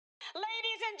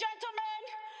Ladies and gentlemen,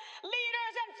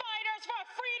 leaders and fighters for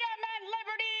freedom and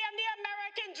liberty and the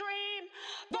American dream,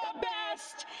 the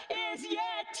best is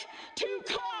yet to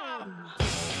come.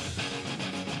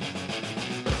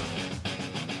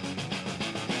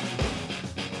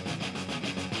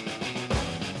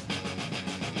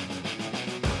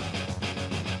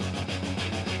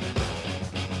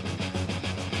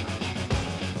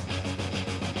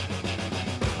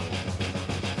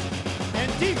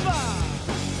 Antifa!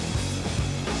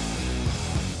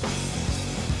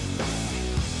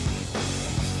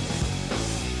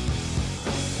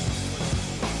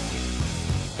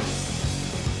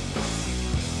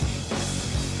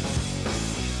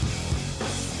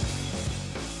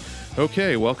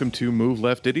 Okay, welcome to Move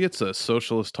Left Idiots, a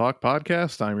socialist talk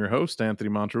podcast. I'm your host,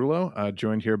 Anthony Montrullo,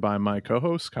 joined here by my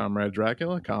co-host, Comrade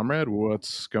Dracula. Comrade,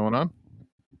 what's going on?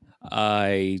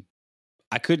 I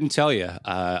couldn't tell you.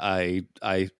 I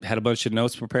had a bunch of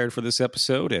notes prepared for this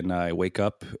episode, and I wake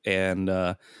up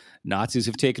and Nazis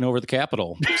have taken over the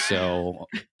Capitol. So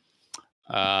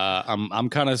I'm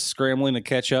kind of scrambling to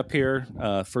catch up here.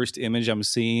 First image I'm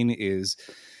seeing is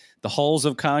the halls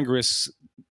of Congress.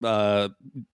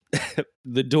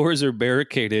 The doors are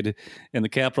barricaded, and the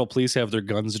Capitol Police have their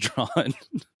guns drawn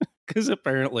because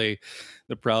apparently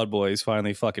the Proud Boys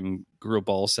finally fucking grew a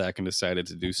ball sack and decided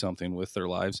to do something with their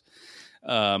lives.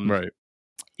 Right.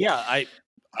 Yeah,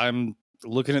 I'm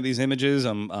looking at these images.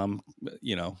 I'm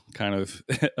kind of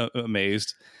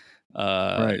amazed.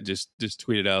 Right. Just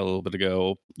tweeted out a little bit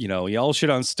ago. You know, y'all shit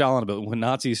on Stalin, but when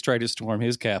Nazis tried to storm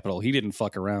his capital, he didn't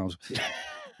fuck around.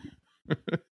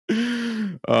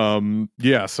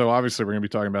 Yeah, so obviously we're gonna be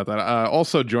talking about that.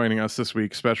 Also joining us this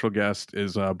week, special guest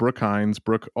is Brooke Hines.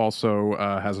 Brooke also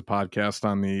has a podcast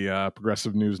on the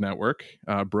Progressive News Network.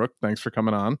 Brooke, thanks for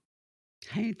coming on.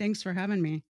 Hey, thanks for having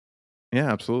me.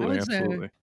 Yeah, absolutely.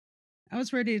 I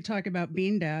was ready to talk about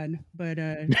Bean Dad, but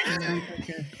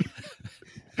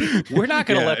we're not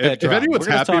going to let that drop. If anyone's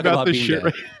happy about this shit,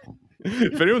 Dad.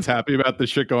 If anyone's happy about this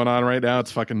shit going on right now,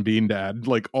 it's fucking Bean Dad.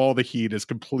 Like, all the heat is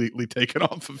completely taken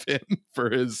off of him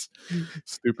for his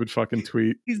stupid fucking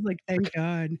tweet. He's like, thank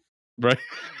God. Right?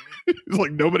 He's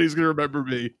like, nobody's gonna remember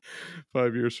me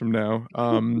 5 years from now.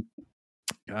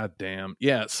 God damn.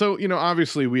 Yeah. So,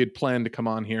 obviously we had planned to come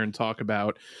on here and talk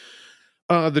about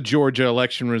the Georgia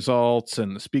election results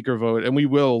and the speaker vote, and we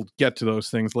will get to those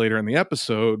things later in the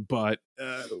episode. But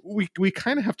we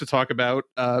kind of have to talk about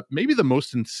maybe the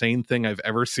most insane thing I've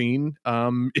ever seen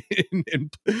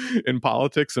in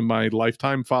politics in my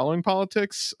lifetime following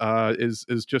politics.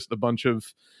 Is just a bunch of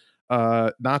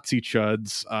Nazi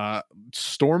chuds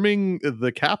storming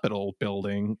the Capitol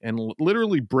building and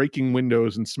literally breaking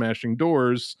windows and smashing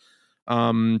doors.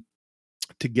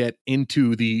 To get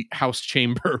into the House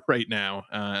chamber right now.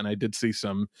 And I did see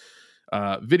some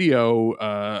video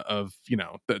of,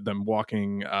 them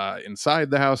walking inside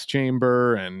the House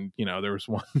chamber. And, there was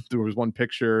one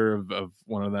picture of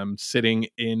one of them sitting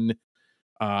in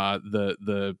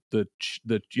the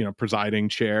presiding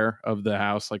chair of the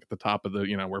House, like at the top of the,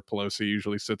 where Pelosi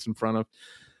usually sits in front of.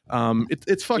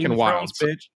 It's fucking wild.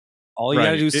 Bitch. All you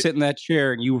gotta do is sit in that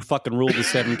chair and you fucking rule the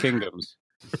seven kingdoms.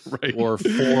 Right. Or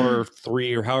 4,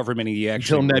 3, or however many you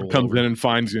actually until Ned comes in and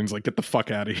finds you and is like, get the fuck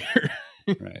out of here.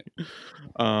 Right.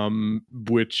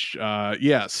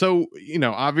 Yeah. So,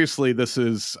 obviously this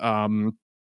is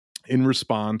in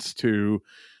response to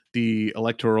the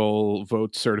electoral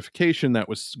vote certification that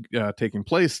was taking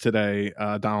place today.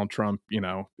 Donald Trump,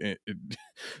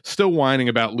 still whining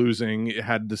about losing. It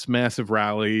had this massive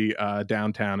rally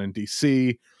downtown in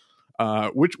DC.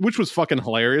 Which was fucking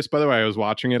hilarious. By the way, I was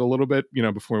watching it a little bit,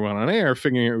 before we went on air,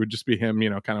 figuring it would just be him,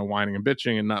 kind of whining and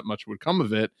bitching, and not much would come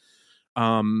of it.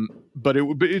 But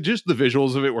just the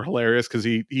visuals of it were hilarious because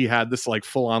he had this like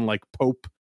full on like Pope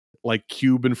like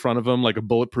cube in front of him, like a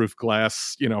bulletproof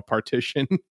glass, partition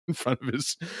in front of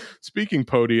his speaking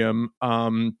podium.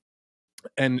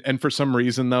 And for some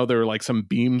reason though, there were like some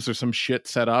beams or some shit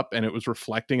set up, and it was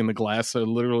reflecting in the glass. So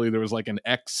literally there was like an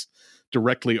X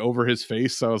directly over his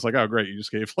face. So I was like, oh great, you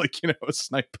just gave like, a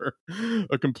sniper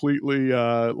a completely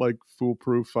like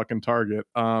foolproof fucking target.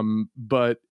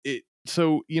 But it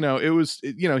was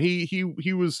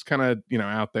he was kind of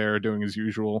out there doing his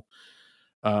usual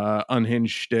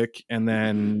unhinged shtick, and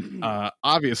then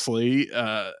obviously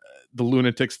the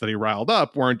lunatics that he riled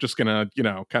up weren't just gonna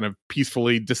kind of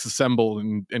peacefully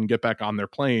disassemble and get back on their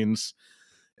planes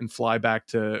and fly back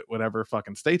to whatever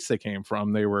fucking states they came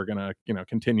from. They were gonna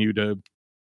continue to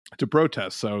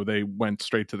protest. So they went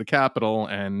straight to the Capitol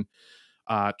and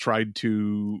tried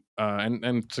to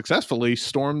and successfully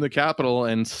storm the Capitol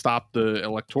and stop the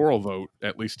electoral vote,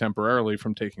 at least temporarily,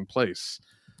 from taking place.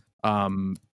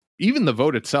 Even the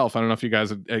vote itself, I don't know if you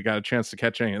guys got a chance to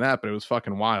catch any of that, but it was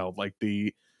fucking wild. Like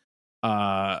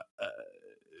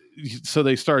so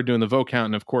they started doing the vote count,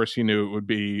 and of course you knew it would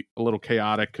be a little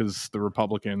chaotic because the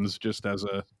Republicans, just as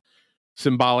a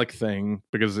symbolic thing,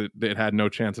 because it had no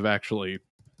chance of actually,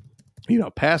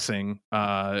 passing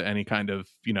any kind of,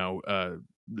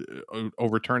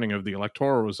 overturning of the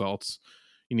electoral results.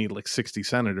 You need like 60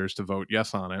 senators to vote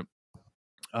yes on it.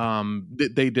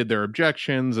 They did their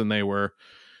objections, and they were,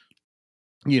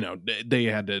 they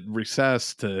had to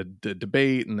recess to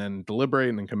debate and then deliberate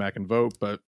and then come back and vote.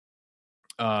 But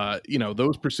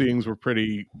those proceedings were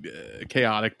pretty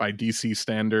chaotic by DC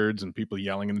standards, and people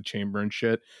yelling in the chamber and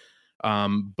shit.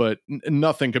 But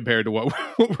nothing compared to what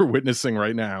we're witnessing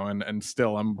right now. And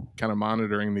still, I'm kind of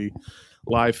monitoring the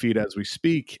live feed as we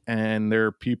speak, and there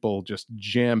are people just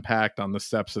jam packed on the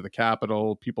steps of the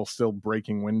Capitol. People still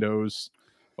breaking windows,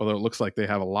 although it looks like they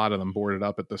have a lot of them boarded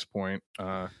up at this point.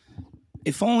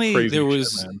 If only there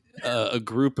was a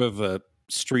group of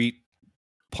street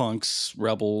punks,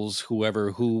 rebels,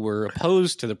 whoever, who were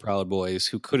opposed to the Proud Boys,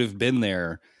 who could have been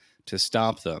there to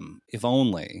stop them. If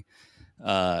only.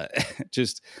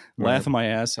 Just laughing my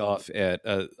ass off at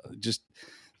just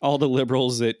all the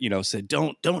liberals that said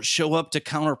don't show up to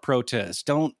counter protest,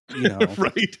 don't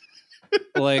right.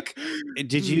 Like,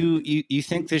 did you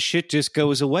think this shit just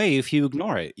goes away if you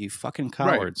ignore it, you fucking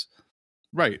cowards?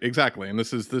 Right, exactly. And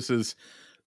this is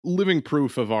living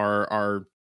proof of our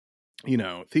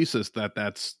thesis that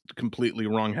that's completely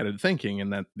wrong-headed thinking,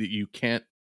 and that you can't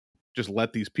just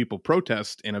let these people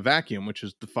protest in a vacuum, which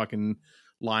is the fucking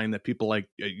line that people like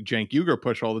Cenk Uygur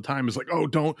push all the time. Is like, oh,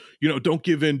 don't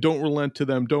give in, don't relent to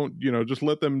them, don't just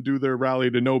let them do their rally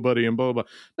to nobody and blah blah.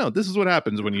 No, this is what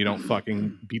happens when you don't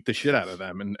fucking beat the shit out of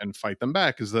them and fight them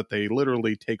back, is that they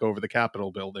literally take over the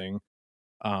Capitol building,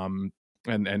 and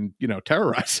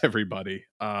terrorize everybody.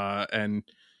 And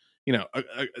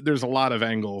there's a lot of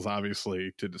angles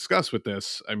obviously to discuss with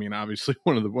this. I mean, obviously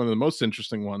one of the most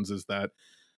interesting ones is that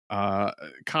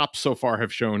cops so far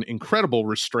have shown incredible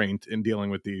restraint in dealing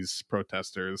with these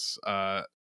protesters. I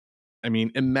mean,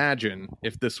 imagine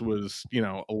if this was,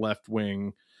 a left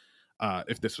wing,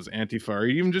 if this was Antifa, or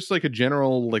even just like a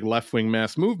general like left wing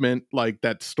mass movement, like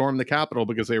that stormed the Capitol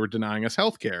because they were denying us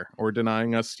healthcare or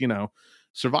denying us,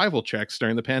 survival checks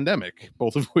during the pandemic,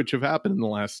 both of which have happened in the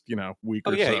last, week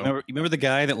or so. You remember the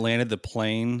guy that landed the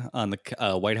plane on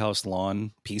the White House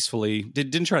lawn peacefully?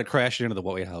 Didn't try to crash it into the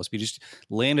White House, but he just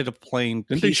landed a plane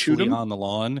peacefully on the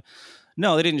lawn.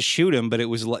 No, they didn't shoot him, but it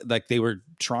was like they were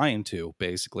trying to,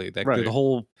 basically. The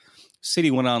whole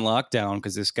city went on lockdown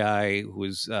because this guy who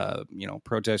was,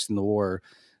 protesting the war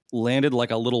landed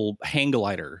like a little hang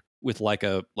glider with like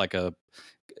a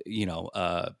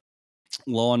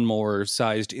lawnmower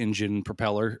sized engine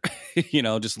propeller,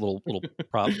 just a little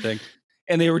prop thing.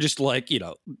 And they were just like,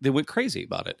 they went crazy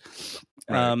about it.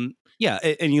 Right.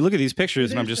 And you look at these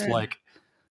pictures and I'm just like,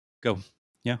 go.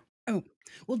 Yeah. Oh,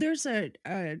 well, there's a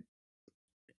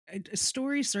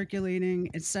story circulating.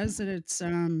 It says that it's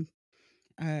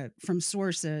from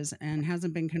sources and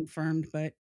hasn't been confirmed,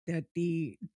 but that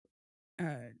the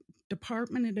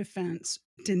Department of Defense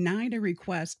denied a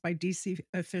request by DC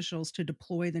officials to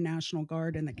deploy the National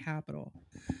Guard in the Capitol.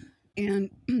 And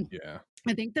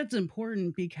I think that's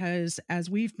important because as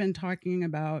we've been talking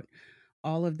about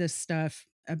all of this stuff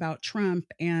about Trump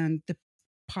and the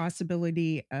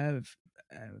possibility of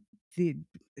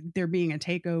there being a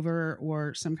takeover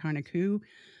or some kind of coup,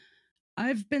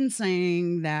 I've been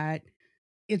saying that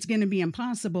it's going to be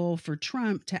impossible for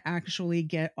Trump to actually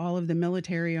get all of the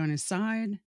military on his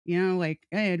side. Hey,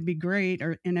 it'd be great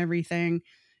and everything,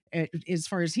 as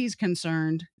far as he's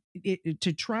concerned,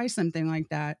 to try something like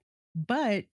that.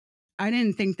 But I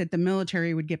didn't think that the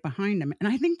military would get behind him. And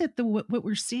I think that what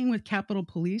we're seeing with Capitol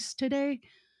Police today,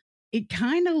 it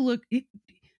kind of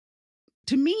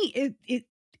to me,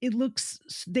 they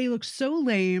look so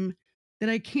lame that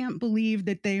I can't believe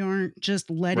that they aren't just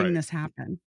letting this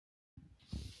happen.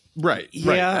 Right.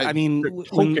 Yeah. Right. I mean,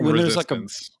 when there's like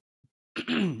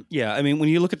yeah. I mean, when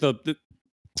you look at the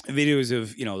videos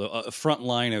of, the front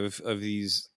line of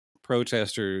these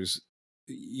protesters,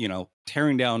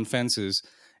 tearing down fences,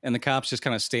 and the cops just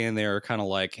kind of stand there kind of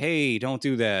like, hey, don't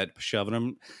do that, shoving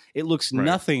them. It looks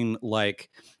nothing like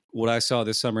what I saw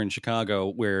this summer in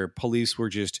Chicago, where police were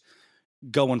just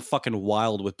going fucking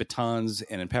wild with batons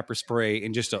and pepper spray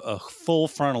and just a full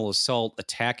frontal assault,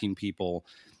 attacking people.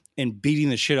 and beating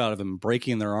the shit out of them,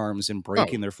 breaking their arms and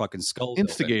breaking their fucking skulls.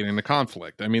 Instigating the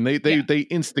conflict. I mean, they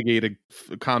instigated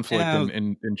conflict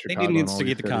in Chicago. They didn't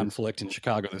instigate the conflict in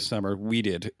Chicago this summer. We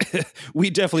did. We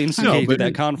definitely instigated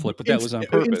that conflict, but that was on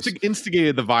purpose.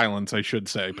 Instigated the violence, I should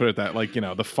say. Put it that, like,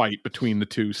 the fight between the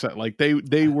two. Like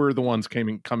they were the ones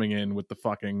coming in with the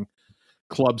fucking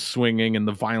club swinging and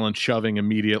the violent shoving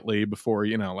immediately before,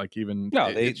 like even.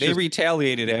 No, they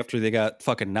retaliated after they got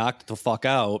fucking knocked the fuck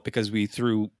out because we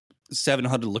threw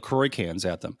 700 LaCroix cans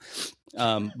at them.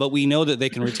 But we know that they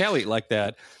can retaliate like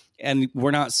that. And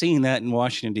we're not seeing that in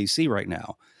Washington, D.C. right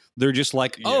now. They're just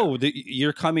like,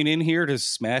 you're coming in here to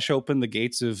smash open the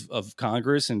gates of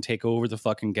Congress and take over the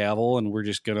fucking gavel. And we're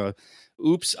just going to,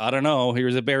 oops, I don't know.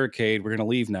 Here's a barricade. We're going to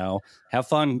leave now. Have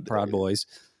fun, Proud Boys.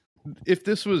 If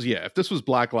this was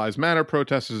Black Lives Matter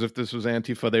protesters, if this was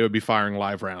Antifa, they would be firing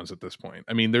live rounds at this point.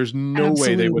 I mean, there's no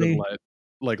way they would have let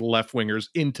like left wingers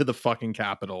into the fucking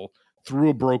Capitol through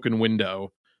a broken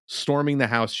window, storming the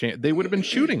House. They would have been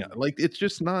shooting it. Like, it's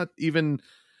just not even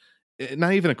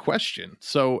a question.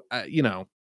 So, I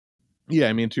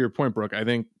mean, to your point, Brooke, I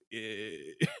think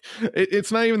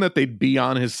it's not even that they'd be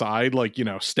on his side, like,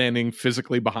 standing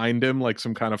physically behind him, like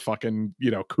some kind of fucking,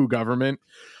 coup government.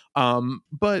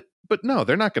 But no,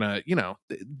 they're not gonna,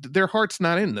 their heart's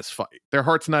not in this fight. Their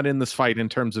heart's not in this fight in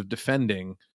terms of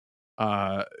defending,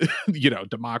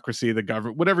 democracy, the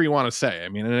government, whatever you want to say. I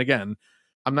mean, and again,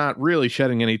 I'm not really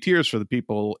shedding any tears for the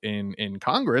people in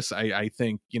Congress. I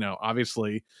think,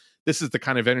 obviously this is the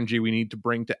kind of energy we need to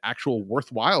bring to actual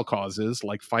worthwhile causes,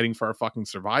 like fighting for our fucking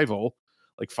survival,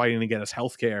 like fighting to get us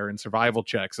healthcare and survival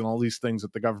checks and all these things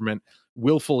that the government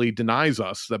willfully denies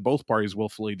us, that both parties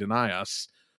willfully deny us.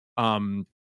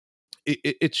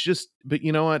 It's just, but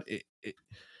you know what?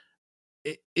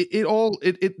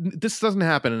 This doesn't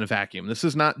happen in a vacuum. This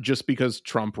is not just because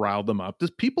Trump riled them up.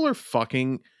 People are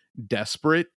fucking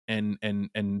desperate and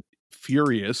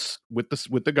furious with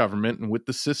the government and with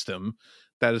the system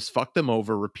that has fucked them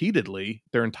over repeatedly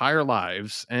their entire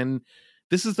lives. And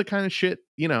this is the kind of shit,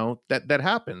 that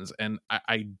happens. And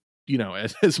I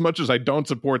as much as I don't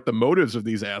support the motives of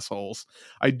these assholes,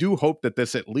 I do hope that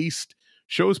this at least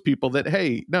shows people that,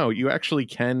 hey, no, you actually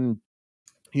can,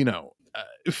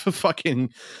 fucking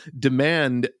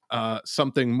demand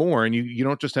something more, and you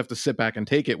don't just have to sit back and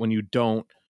take it when you don't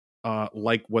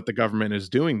like what the government is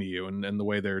doing to you and the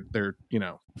way they're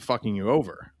fucking you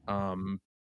over.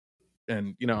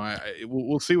 And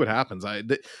we'll see what happens.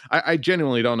 I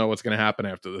genuinely don't know what's going to happen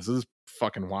after this. This is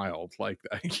fucking wild. Like,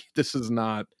 this is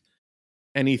not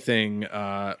anything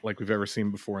like we've ever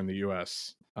seen before in the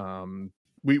U.S.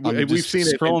 We've seen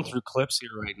it scrolling through clips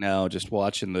here right now, just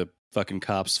watching the fucking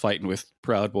cops fighting with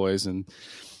Proud Boys, and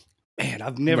man,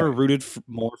 I've never rooted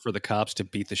more for the cops to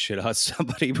beat the shit out of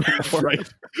somebody before.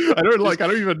 Right? I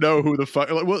don't even know who the fuck.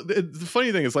 Well, the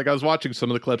funny thing is, like, I was watching some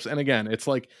of the clips, and again, it's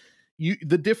like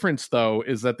the difference though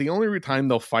is that the only time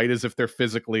they'll fight is if they're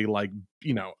physically, like,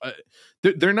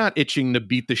 they're not itching to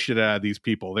beat the shit out of these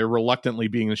people. They're reluctantly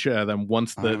beating the shit out of them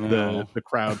once the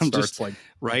crowd starts I'm just like,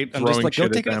 go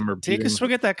take a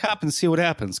swing at that cop and see what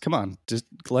happens. Come on, just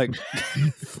like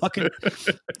fucking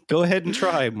go ahead and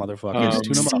try, motherfuckers.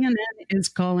 CNN is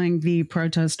calling the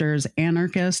protesters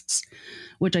anarchists,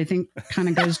 which I think kind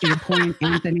of goes to your point,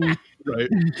 Anthony. Right.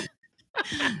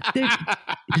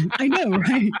 I know,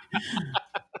 right?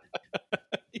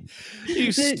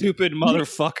 You stupid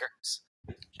motherfuckers.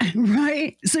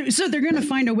 Right. So they're going to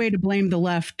find a way to blame the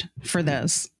left for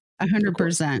this.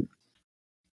 100%.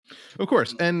 Of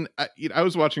course. And I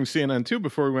was watching CNN too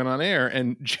before we went on air,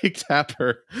 and Jake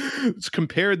Tapper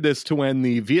compared this to when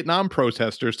the Vietnam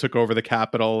protesters took over the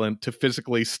Capitol and to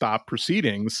physically stop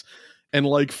proceedings. And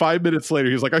like 5 minutes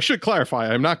later, he's like, I should clarify,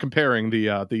 I'm not comparing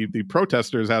the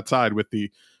protesters outside with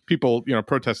the people,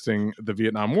 protesting the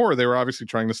Vietnam War. They were obviously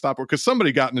trying to stop it, because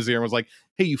somebody got in his ear and was like,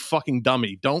 hey, you fucking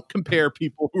dummy, don't compare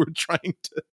people who are trying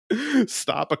to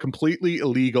stop a completely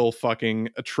illegal, fucking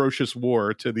atrocious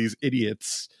war to these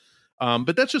idiots.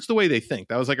 But that's just the way they think.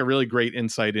 That was like a really great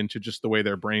insight into just the way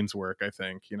their brains work, I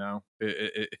think.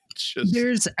 It's just...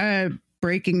 There's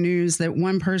breaking news that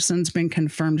one person's been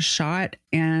confirmed shot,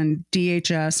 and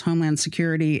DHS, Homeland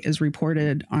Security, is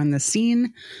reported on the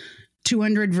scene.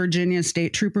 200 Virginia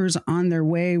state troopers on their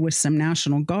way with some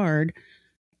National Guard,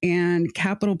 and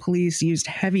Capitol Police used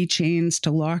heavy chains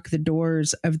to lock the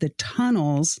doors of the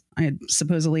tunnels,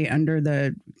 supposedly under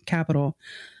the Capitol.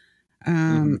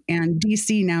 And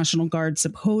DC National Guard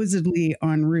supposedly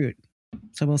en route.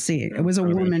 So we'll see. It was a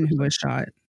woman who was shot.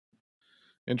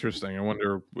 Interesting. I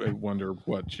wonder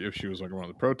what if she was like one of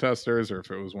the protesters or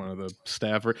if it was one of the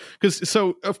staffers. Because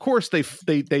so of course they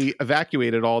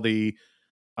evacuated all the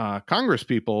Congress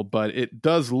people, but it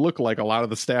does look like a lot of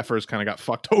the staffers kind of got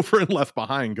fucked over and left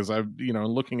behind, because I've,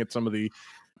 looking at some of the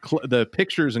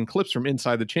pictures and clips from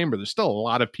inside the chamber, there's still a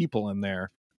lot of people in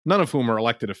there, none of whom are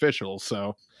elected officials.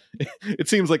 So it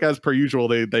seems like, as per usual,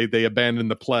 they abandoned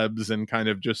the plebs and kind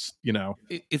of just,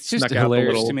 it's just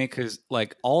hilarious to me, because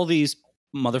like all these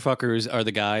motherfuckers are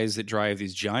the guys that drive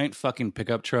these giant fucking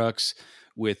pickup trucks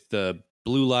with the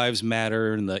Blue Lives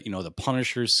Matter and the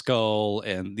Punisher's skull,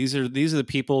 and these are the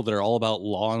people that are all about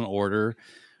law and order,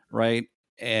 right?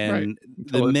 And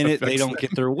the minute they don't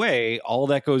get their way, all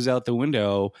that goes out the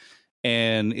window,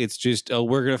 and it's just, oh,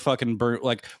 we're gonna fucking burn.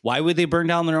 Like, why would they burn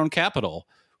down their own capital?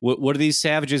 What are these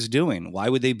savages doing? Why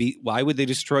would they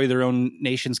destroy their own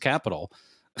nation's capital?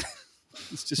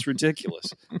 It's just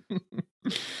ridiculous.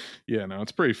 Yeah, no,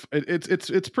 it's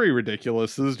pretty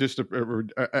ridiculous. This is just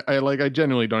I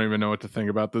genuinely don't even know what to think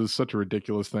about this. It's such a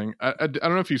ridiculous thing. I don't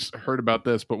know if you heard about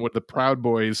this, but with the Proud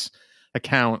Boys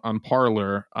account on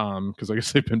Parler, because I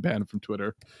guess they've been banned from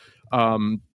Twitter,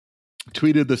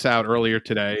 tweeted this out earlier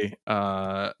today.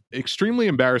 Extremely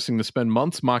embarrassing to spend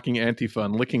months mocking Antifa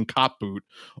and licking cop boot,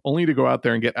 only to go out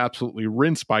there and get absolutely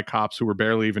rinsed by cops who were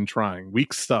barely even trying.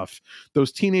 Weak stuff.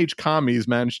 Those teenage commies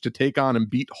managed to take on and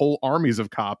beat whole armies of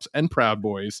cops and Proud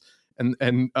Boys, and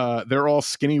they're all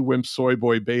skinny wimp soy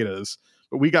boy betas.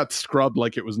 But we got scrubbed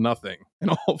like it was nothing,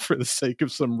 and all for the sake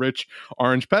of some rich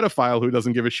orange pedophile who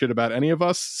doesn't give a shit about any of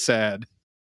us. Sad.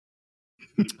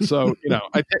 So,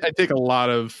 I take a lot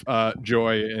of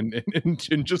joy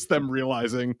in just them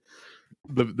realizing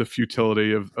the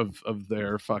futility of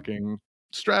their fucking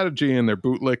strategy and their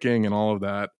bootlicking and all of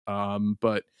that.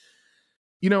 But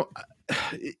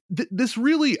this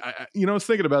really, I was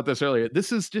thinking about this earlier.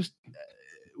 This is just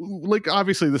like,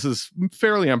 obviously this is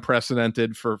fairly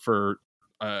unprecedented for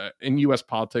in U.S.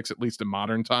 politics, at least in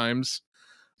modern times.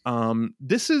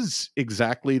 This is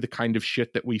exactly the kind of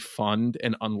shit that we fund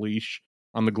and unleash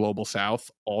on the global South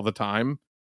all the time.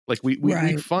 Like we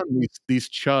fund these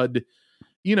chud,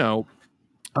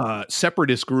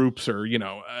 separatist groups, or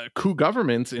coup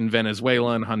governments in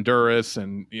Venezuela and Honduras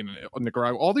and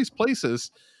Nicaragua, all these places.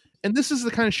 And this is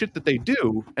the kind of shit that they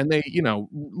do, and they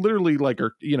literally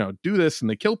do this, and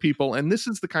they kill people. And this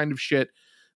is the kind of shit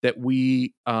that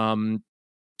we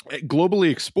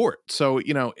globally export. So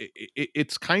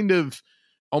it's kind of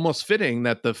almost fitting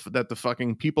that the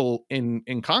fucking people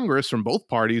in Congress from both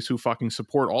parties who fucking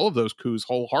support all of those coups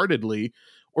wholeheartedly,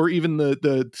 or even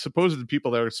the supposed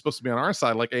people that are supposed to be on our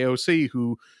side, like AOC,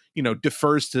 who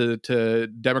defers to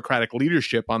democratic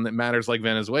leadership on matters like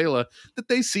Venezuela, that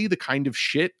they see the kind of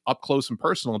shit up close and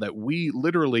personal that we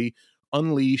literally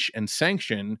unleash and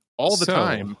sanction all the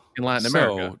time in Latin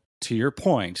America. To your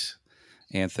point,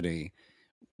 Anthony,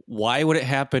 why would it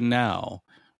happen now?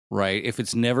 Right? If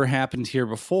it's never happened here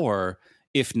before,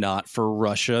 if not for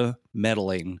Russia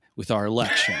meddling with our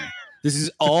election. This is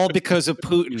all because of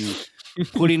Putin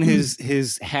putting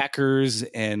his hackers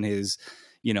and his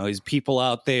people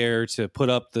out there to put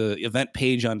up the event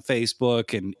page on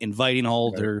Facebook and inviting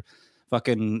all their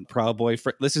fucking Proud Boy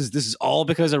friends. This is all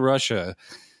because of Russia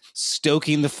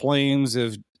stoking the flames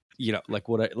of they're going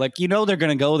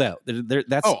to go that.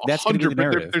 That's going to be the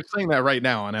narrative. They're saying that right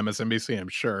now on MSNBC, I'm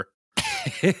sure.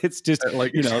 It's just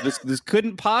this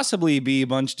couldn't possibly be a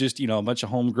bunch of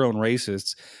homegrown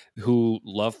racists who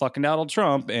love fucking Donald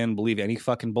Trump and believe any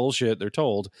fucking bullshit they're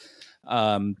told.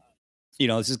 This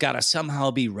has got to somehow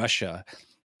be Russia.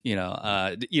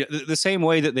 The same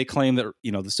way that they claim that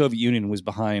the Soviet Union was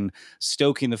behind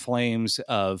stoking the flames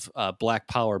of Black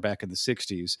Power back in the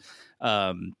 60s.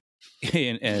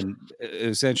 And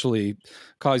essentially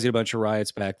causing a bunch of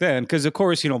riots back then. Because, of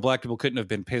course, black people couldn't have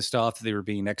been pissed off that they were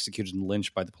being executed and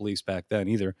lynched by the police back then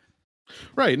either.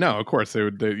 Right. No, of course,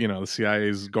 the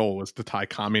CIA's goal was to tie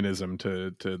communism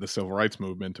to the civil rights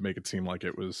movement, to make it seem like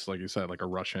it was, like you said, like a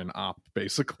Russian op,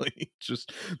 basically.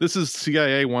 Just, this is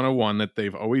CIA 101 that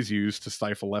they've always used to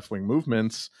stifle left-wing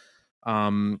movements.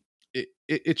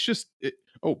 It's just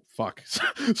oh fuck.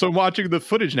 So I'm watching the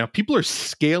footage now. People are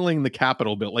scaling the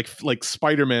Capitol building like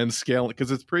Spider-Man scaling, because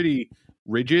it's pretty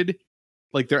rigid.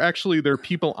 Like there are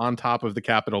people on top of the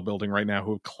Capitol building right now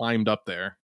who have climbed up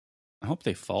there. I hope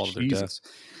they fall to their deaths.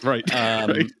 Right.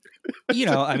 Right.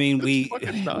 I mean,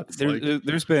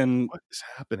 there's been what is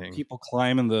happening? People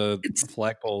climbing the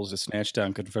flagpoles to snatch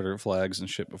down Confederate flags and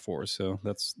shit before. So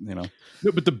that's No,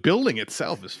 but the building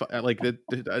itself is like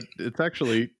it's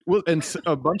actually well, and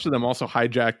a bunch of them also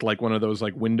hijacked like one of those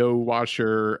like window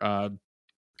washer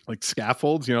like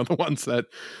scaffolds, the ones that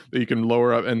you can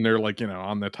lower up, and they're like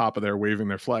on the top of there waving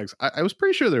their flags. I was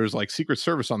pretty sure there was like Secret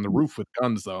Service on the roof with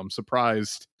guns, though. I'm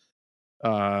surprised.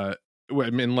 I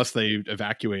mean, unless they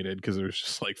evacuated, because it was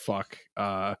just like, fuck,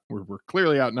 we're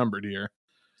clearly outnumbered here.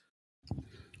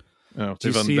 Oh,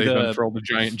 they've unfurled the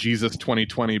giant Jesus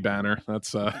 2020 banner.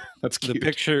 That's cute.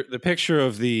 The picture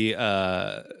of the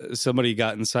somebody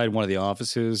got inside one of the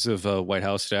offices of a White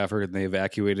House staffer, and they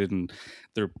evacuated, and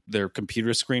their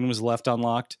computer screen was left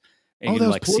unlocked. And that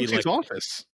was Pelosi's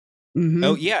office. Mm-hmm.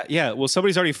 Oh yeah. Well,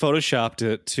 somebody's already photoshopped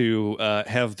it to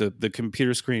have the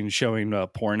computer screen showing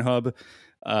Pornhub,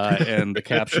 and the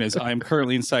caption is, "I'm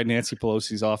currently inside Nancy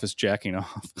Pelosi's office jacking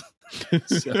off."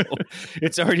 So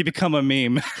it's already become a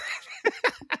meme.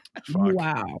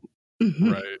 Wow.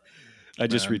 Right. I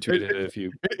just retweeted it.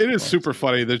 It is super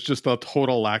funny. There's just a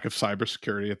total lack of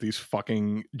cybersecurity at these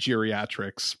fucking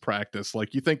geriatrics practice.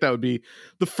 Like, you think that would be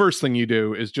the first thing you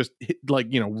do is just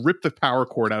rip the power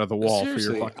cord out of the wall.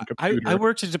 Seriously, for your fucking computer. I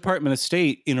worked at Department of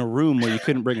State in a room where you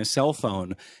couldn't bring a cell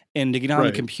phone, and to get on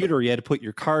the computer, you had to put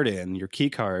your card in, your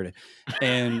key card,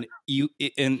 and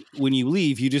when you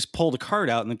leave, you just pull the card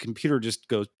out, and the computer just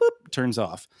goes boop, turns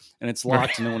off, and it's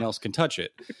locked, and no one else can touch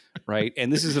it. Right.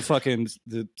 And this is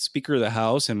the Speaker of the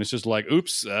House, and it's just like,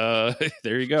 oops, there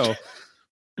you go.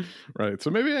 Right. So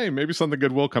maybe something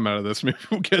good will come out of this. Maybe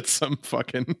we'll get some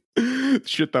fucking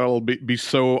shit that'll be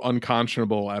so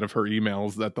unconscionable out of her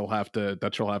emails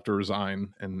that she'll have to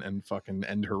resign and fucking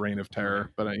end her reign of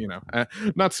terror. But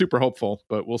not super hopeful,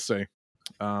 but we'll see.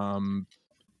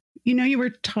 You were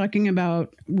talking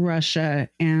about Russia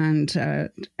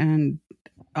and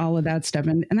all of that stuff.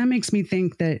 And that makes me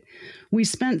think that we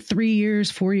spent 4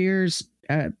 years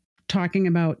talking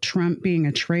about Trump being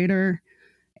a traitor.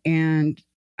 And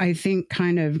I think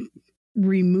kind of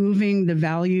removing the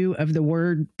value of the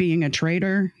word being a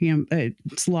traitor,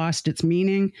 it's lost its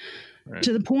meaning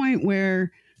to the point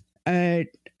where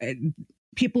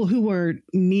people who were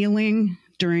kneeling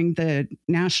during the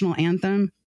national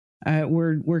anthem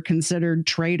were considered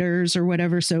traitors or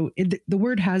whatever. So the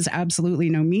word has absolutely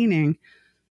no meaning.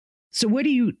 So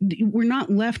we're not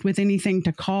left with anything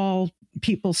to call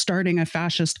people starting a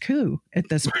fascist coup at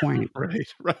this point.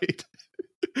 Right.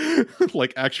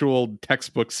 Like actual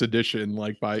textbook sedition,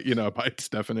 like by its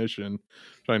definition,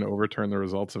 trying to overturn the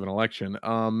results of an election.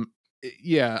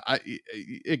 Yeah, I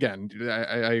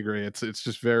agree. It's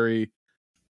just very,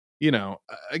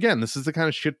 again, this is the kind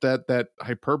of shit that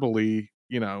hyperbole,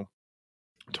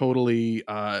 totally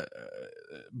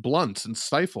blunts and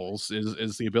stifles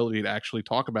is the ability to actually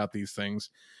talk about these things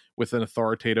with an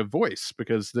authoritative voice,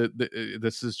 because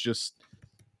this is just,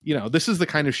 this is the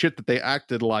kind of shit that they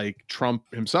acted like Trump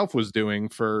himself was doing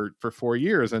for 4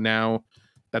 years, and now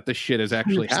that this shit is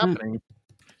actually 100%. Happening,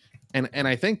 and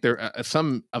I think there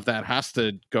some of that has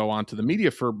to go onto the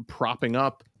media for propping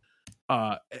up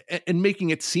and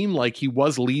making it seem like he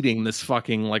was leading this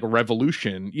fucking like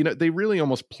revolution. They really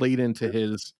almost played into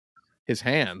his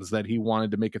hands that he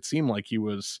wanted to make it seem like he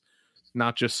was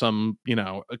not just some,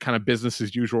 kind of business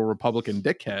as usual Republican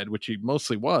dickhead, which he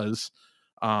mostly was,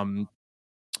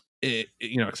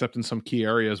 except in some key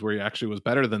areas where he actually was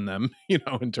better than them,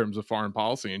 in terms of foreign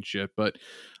policy and shit. But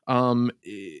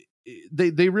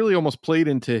they really almost played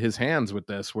into his hands with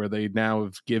this, where they now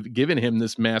have given him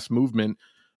this mass movement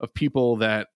of people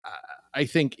that I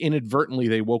think inadvertently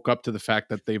they woke up to the fact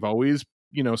that they've always,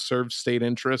 served state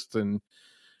interests and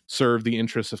served the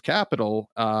interests of capital,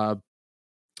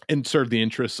 and served the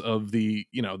interests of the,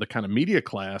 the kind of media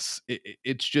class.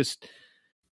 It's just,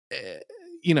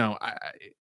 again,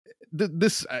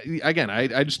 I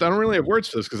don't really have words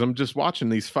for this, because I'm just watching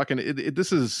these fucking.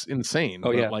 This is insane.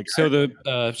 Oh yeah, so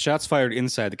the shots fired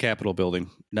inside the Capitol building,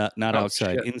 not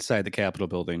outside, shit. Inside the Capitol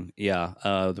building. Yeah,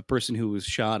 the person who was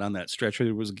shot on that stretcher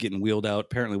that was getting wheeled out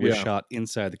apparently was shot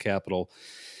inside the Capitol.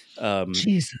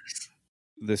 Jesus.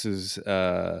 This is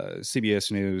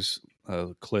CBS News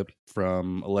clip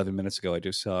from 11 minutes ago. I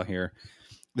just saw here.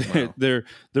 Wow. They're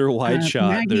wide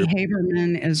shot. Maggie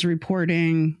Haberman is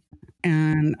reporting,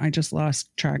 and I just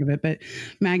lost track of it, but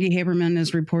Maggie Haberman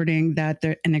is reporting that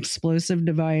an explosive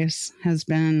device has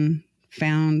been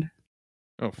found.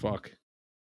 Oh, fuck.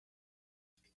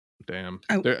 Damn.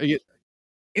 It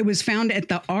was found at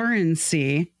the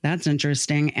RNC. That's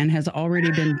interesting, and has already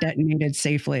been detonated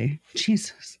safely.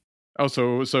 Jesus. Oh,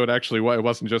 so it actually, it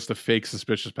wasn't just a fake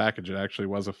suspicious package. It actually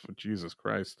was Jesus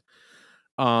Christ.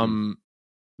 When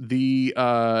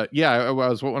I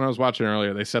was watching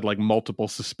earlier, they said like multiple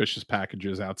suspicious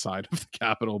packages outside of the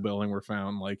Capitol building were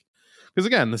found. Like, because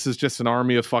again, this is just an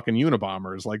army of fucking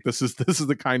Unabombers. Like, this is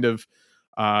the kind of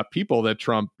people that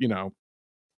Trump,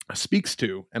 speaks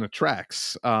to and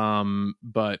attracts.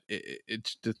 But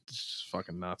it's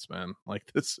fucking nuts, man.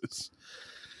 Like, this is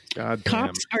God damn.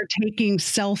 Cops are taking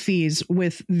selfies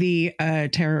with the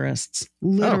terrorists.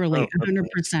 Literally,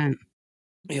 100%.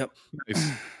 Yep.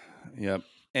 Nice. Yep.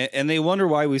 And they wonder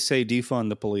why we say defund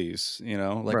the police,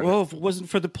 like, Right. well, if it wasn't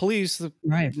for the police, the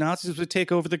Nazis would take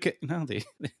over the no, they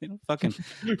don't fucking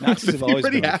Nazis have always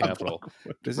been in the Capitol.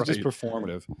 This is just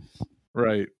performative.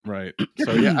 Right.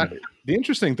 So yeah, the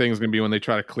interesting thing is going to be when they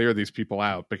try to clear these people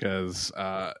out, because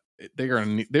they're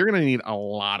going to need a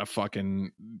lot of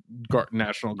fucking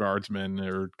National Guardsmen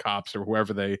or cops or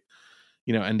whoever they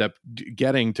end up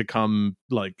getting to come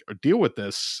deal with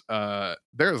this.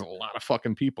 There's a lot of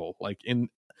fucking people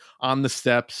on the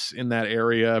steps in that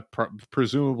area,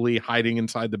 presumably hiding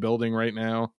inside the building right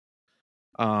now.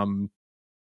 And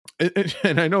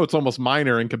I know it's almost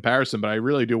minor in comparison, but I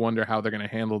really do wonder how they're going to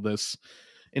handle this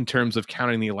in terms of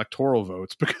counting the electoral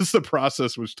votes, because the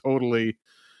process was totally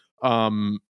I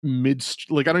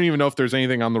don't even know if there's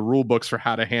anything on the rule books for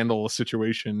how to handle a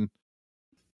situation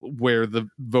where the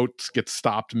votes get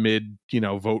stopped mid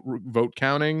vote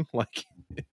counting, like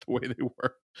the way they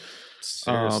were.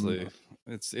 Seriously,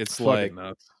 it's like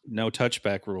nuts. No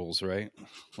touchback rules, right?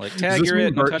 Like tag you're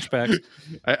it, no touchbacks.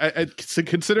 I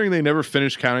considering they never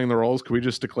finished counting the rolls, could we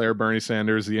just declare Bernie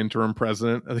Sanders the interim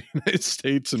president of the United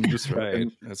States and just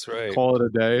that's right, call it a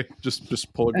day?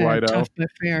 Just pull a Guaido. Tough but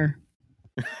fair.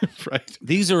 Right.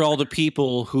 These are all the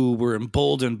people who were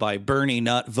emboldened by Bernie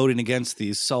not voting against the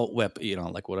assault weapon,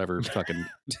 like whatever fucking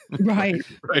right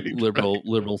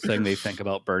liberal thing they think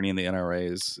about Bernie and the NRA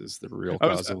is the real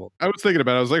cause of it. I was thinking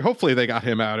about it. I was like, hopefully they got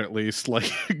him out, at least,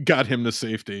 got him to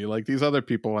safety. Like these other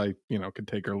people I could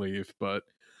take or leave, but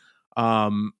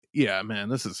yeah, man,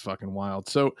 this is fucking wild.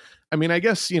 So I mean, I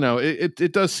guess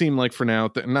it does seem like for now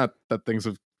not that things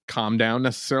have calmed down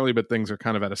necessarily, but things are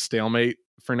kind of at a stalemate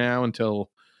for now until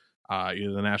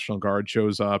either the National Guard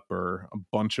shows up or a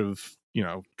bunch of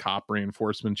cop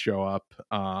reinforcements show up.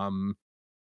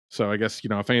 So I guess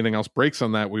if anything else breaks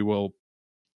on that, we will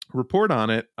report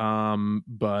on it.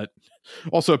 But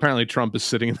also apparently Trump is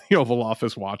sitting in the Oval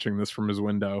Office watching this from his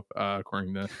window,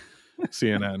 according to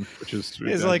CNN, which is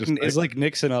it's like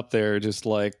Nixon up there, just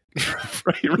like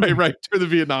right to the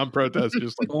Vietnam protests,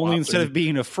 just like only instead of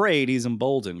being afraid, he's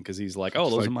emboldened because he's like,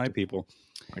 oh, those are my people.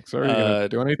 Like, sir, are you gonna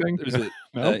do anything? There's an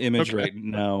image right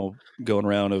now going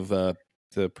around of the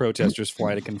protesters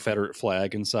flying a Confederate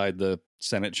flag inside the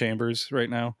Senate chambers right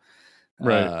now.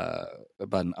 Right.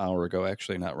 About an hour ago,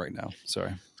 actually, not right now.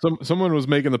 Sorry. Someone was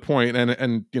making the point,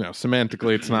 and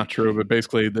semantically it's not true, but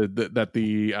basically that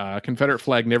the Confederate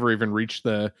flag never even reached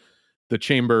the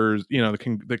chambers,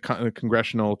 the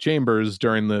congressional chambers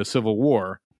during the Civil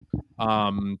War,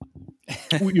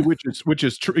 which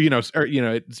is true,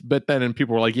 but then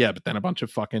people were like, yeah, but then a bunch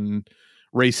of fucking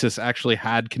racists actually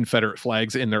had Confederate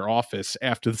flags in their office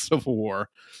after the Civil War.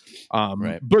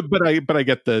 Right. But I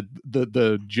get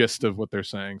the gist of what they're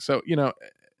saying. So,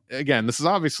 again, this is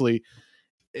obviously,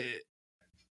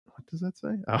 what does that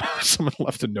say? Oh, someone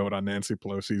left a note on Nancy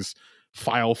Pelosi's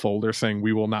file folder saying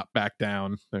we will not back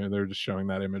down. They're just showing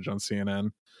that image on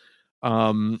CNN.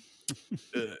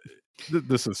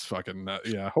 This is fucking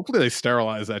yeah. Hopefully they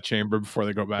sterilize that chamber before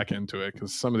they go back into it,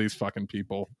 because some of these fucking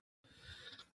people.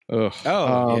 Ugh.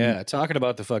 Yeah, talking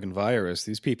about the fucking virus.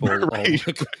 These people right.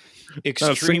 All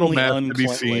extremely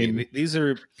uncleanly. These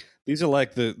are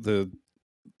like the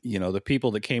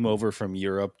people that came over from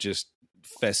Europe just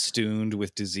festooned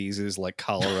with diseases like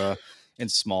cholera and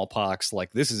smallpox.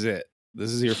 Like, this is it.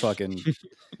 This is your fucking.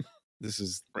 This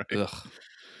is right. Ugh.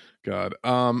 God.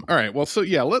 All right. Well, so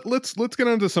yeah, let's get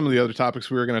into some of the other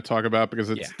topics we were going to talk about, because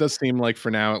it does seem like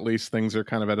for now, at least, things are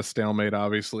kind of at a stalemate.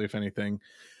 Obviously, if anything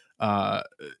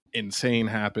insane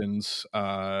happens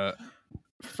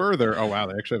further. Oh wow,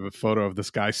 they actually have a photo of this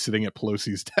guy sitting at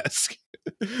Pelosi's desk,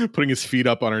 putting his feet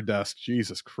up on her desk.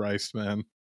 Jesus Christ, man,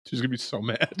 she's gonna be so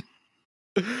mad.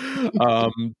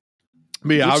 But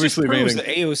yeah, obviously the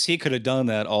AOC could have done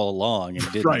that all along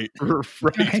and didn't. Right.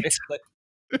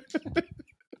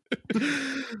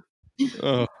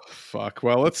 Oh fuck.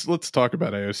 Well, let's talk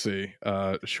about AOC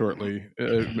shortly,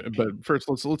 but first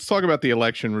let's talk about the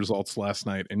election results last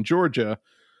night in Georgia,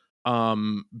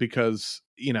 because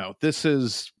this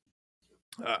is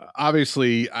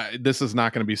obviously this is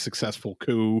not going to be a successful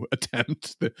coup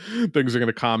attempt. Things are going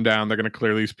to calm down. They're going to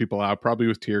clear these people out, probably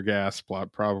with tear gas,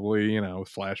 probably with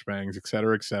flashbangs, et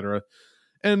cetera,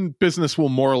 and business will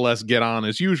more or less get on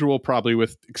as usual, probably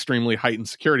with extremely heightened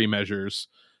security measures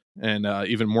and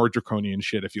even more draconian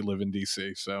shit if you live in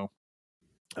DC. So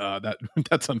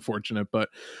that's unfortunate, but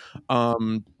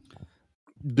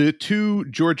the two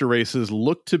Georgia races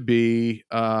look to be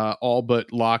all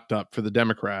but locked up for the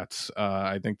Democrats.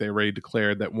 I think they already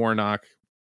declared that Warnock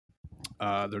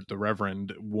the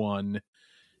Reverend won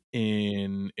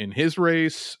in his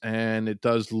race, and it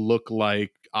does look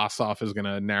like Ossoff is going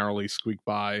to narrowly squeak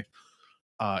by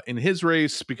in his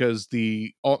race, because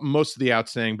most of the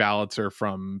outstanding ballots are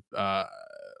from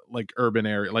like urban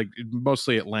area, like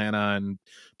mostly Atlanta and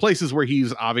places where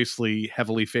he's obviously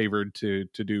heavily favored to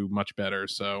do much better.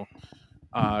 So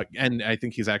and I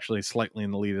think he's actually slightly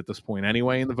in the lead at this point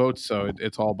anyway in the votes, so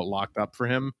it's all but locked up for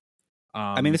him.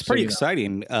 I mean, it's pretty so,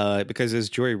 exciting because, as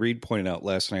Joy Reid pointed out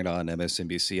last night on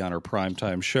MSNBC on her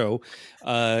primetime show,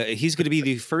 he's going to be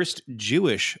the first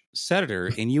Jewish senator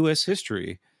in U.S.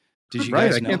 history. Did you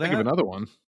guys know that?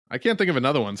 I can't think of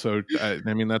another one. So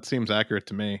I mean, that seems accurate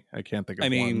to me. I can't think of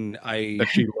one that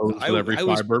she loathes with every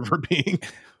fiber of her being.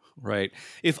 Right.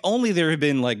 If only there had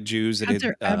been like Jews that Has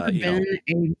there ever been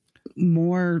a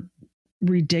more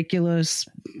ridiculous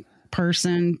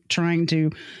person trying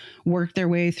to work their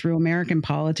way through American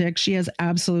politics? She has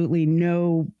absolutely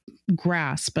no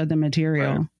grasp of the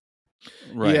material.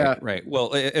 Right. Yeah. Right.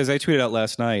 Well, as I tweeted out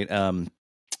last night,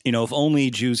 if only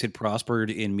Jews had prospered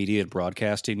in media and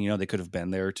broadcasting, they could have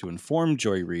been there to inform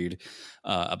Joy Reid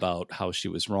about how she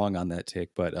was wrong on that take.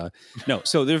 But no,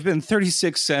 so there have been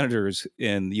 36 senators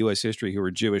in U.S. history who were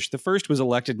Jewish. The first was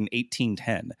elected in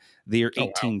 1810, the year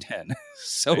 1810. Wow.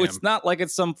 So Damn. It's not like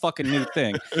it's some fucking new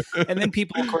thing. And then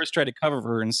people, of course, tried to cover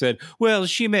her and said, well,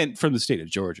 she meant from the state of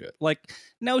Georgia. Like,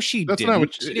 no, that's didn't.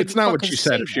 It's not what she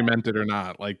said if she meant it or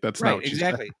not. Like, that's not what she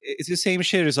said. It's the same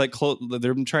shit as like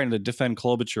they're trying to defend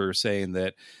Klobuchar, saying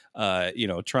that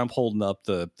Trump holding up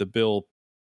the bill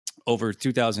over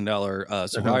 $2,000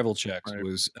 survival checks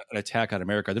was an attack on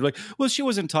America. They're like, well, she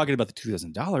wasn't talking about the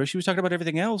 $2,000. She was talking about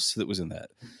everything else that was in that.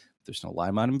 There's no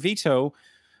Lyman veto,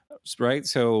 right?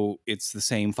 So it's the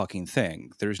same fucking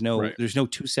thing. There's no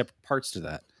two separate parts to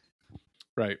that.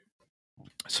 Right.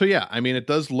 So, yeah, I mean, it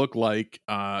does look like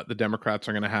the Democrats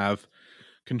are going to have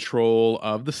control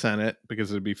of the Senate, because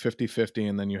it'd be 50-50,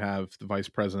 and then you have the vice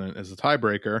president as the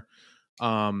tiebreaker.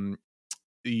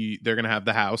 They're going to have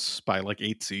the House by like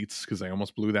 8 seats, because they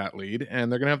almost blew that lead,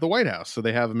 and they're going to have the White House. So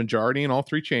they have a majority in all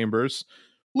 3 chambers.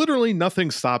 Literally nothing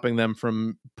stopping them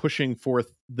from pushing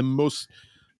forth the most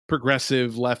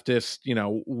progressive, leftist,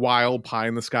 wild pie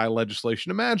in the sky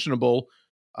legislation imaginable.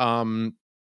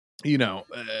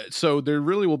 So there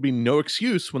really will be no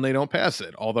excuse when they don't pass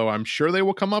it, although I'm sure they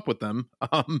will come up with them.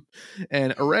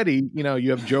 And already,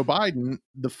 you have Joe Biden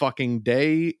the fucking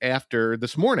day after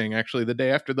this morning, actually the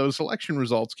day after those election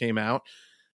results came out,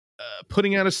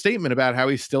 putting out a statement about how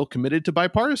he's still committed to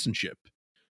bipartisanship.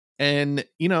 And,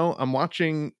 I'm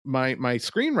watching my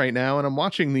screen right now, and I'm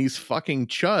watching these fucking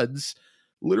chuds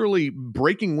literally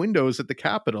breaking windows at the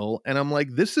Capitol. And I'm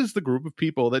like, this is the group of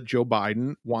people that Joe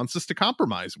Biden wants us to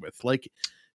compromise with. Like,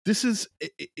 this is,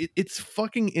 it's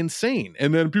fucking insane.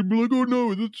 And then people are like, oh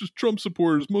no, that's just Trump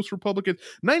supporters. Most Republicans,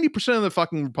 90% of the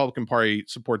fucking Republican Party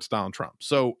supports Donald Trump.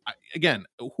 So again,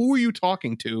 who are you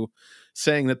talking to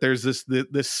saying that there's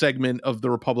this segment of the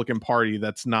Republican Party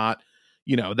that's not,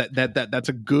 that's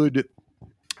a good,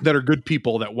 that are good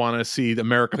people that want to see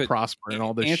America prosper and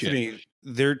all this Anthony, shit.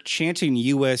 They're chanting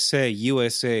USA,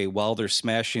 USA while they're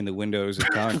smashing the windows of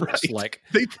Congress. Right.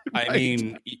 I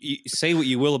mean, say what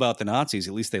you will about the Nazis,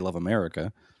 at least they love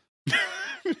America.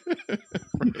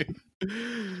 Right.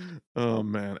 Oh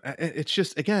man, it's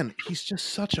just, again, he's just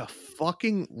such a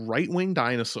fucking right-wing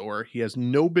dinosaur. He has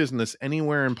no business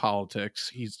anywhere in politics.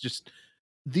 He's just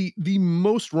the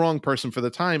most wrong person for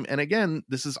the time. And again,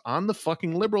 this is on the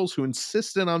fucking liberals who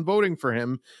insisted on voting for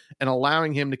him and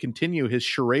allowing him to continue his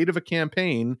charade of a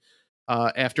campaign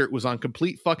after it was on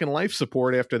complete fucking life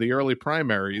support after the early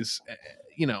primaries.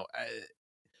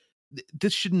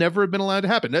 This should never have been allowed to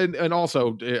happen. And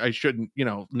also, I shouldn't,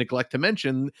 neglect to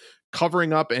mention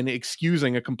covering up and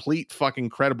excusing a complete fucking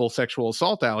credible sexual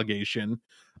assault allegation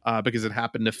because it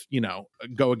happened to,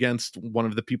 go against one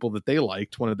of the people that they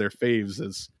liked, one of their faves,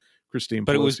 as Christine.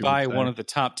 But Pelosi, it was by one of the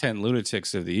top 10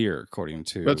 lunatics of the year, according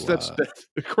to that's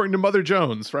according to Mother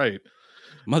Jones, right?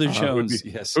 Mother Jones,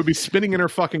 yes, would be spinning in her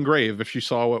fucking grave if she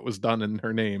saw what was done in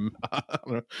her name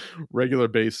on a regular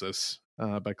basis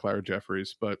by Clara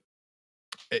Jeffries. But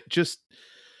it just,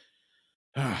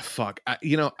 fuck.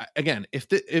 Again, if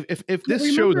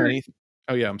this shows anything.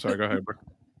 Oh yeah, I'm sorry. Go ahead, bro.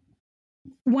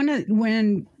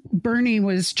 When Bernie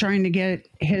was trying to get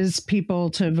his people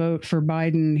to vote for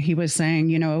Biden, he was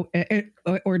saying,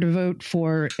 or to vote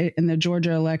for in the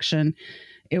Georgia election,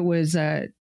 it was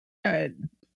the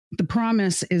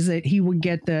promise is that he would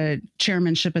get the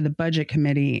chairmanship of the budget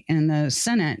committee in the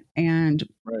Senate, and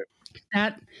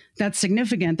that's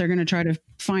significant. They're going to try to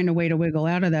find a way to wiggle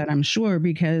out of that, I'm sure,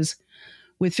 because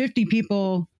with 50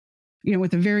 people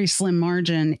with a very slim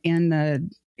margin in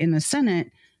the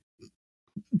Senate,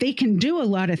 they can do a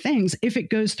lot of things if it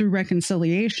goes through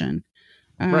reconciliation.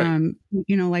 Right.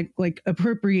 Like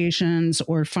appropriations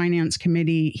or finance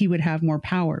committee, he would have more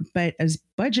power. But as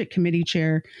budget committee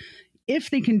chair,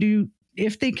 if they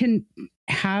can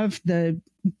have the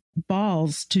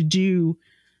balls to do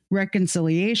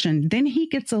reconciliation, then he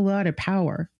gets a lot of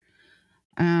power.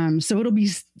 So it'll be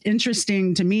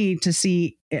interesting to me to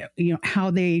see, how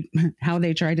they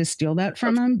try to steal that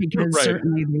from him, because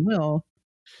certainly they will.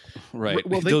 Right.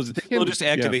 Well, they'll just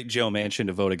activate Joe Manchin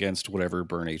to vote against whatever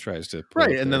Bernie tries to put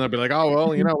right, and then they'll be like, "Oh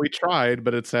well, we tried,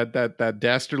 but it's that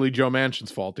dastardly Joe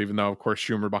Manchin's fault." Even though, of course,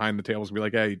 Schumer behind the table is gonna be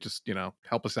like, "Hey, just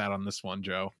help us out on this one,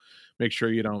 Joe. Make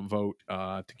sure you don't vote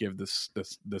to give this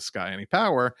guy any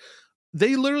power."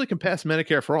 They literally can pass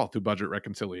Medicare for all through budget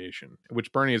reconciliation,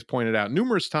 which Bernie has pointed out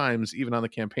numerous times, even on the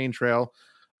campaign trail.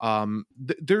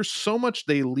 There's so much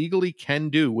they legally can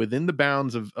do within the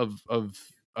bounds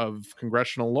of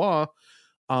congressional law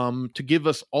to give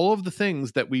us all of the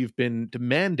things that we've been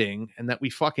demanding and that we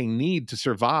fucking need to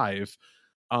survive.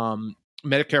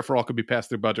 Medicare for all could be passed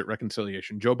through budget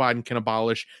reconciliation. Joe Biden can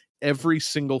abolish every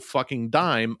single fucking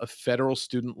dime of federal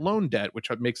student loan debt, which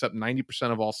makes up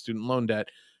 90% of all student loan debt,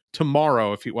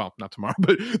 tomorrow, not tomorrow,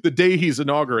 but the day he's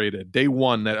inaugurated, day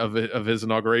one of his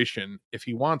inauguration, if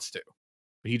he wants to.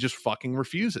 He just fucking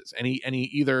refuses. And he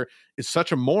either is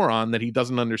such a moron that he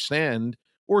doesn't understand,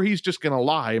 or he's just going to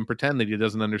lie and pretend that he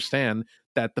doesn't understand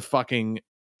that the fucking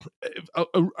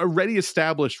already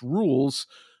established rules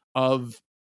of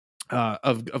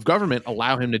government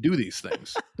allow him to do these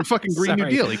things. The fucking Green New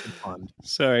Deal he can fund.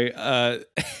 Sorry.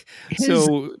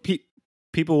 So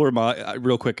people were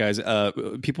real quick, guys.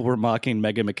 People were mocking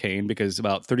Meghan McCain because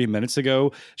about 30 minutes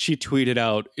ago she tweeted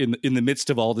out in the midst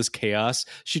of all this chaos.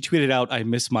 She tweeted out, "I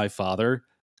miss my father."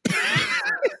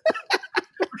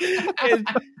 and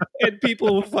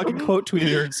people fucking quote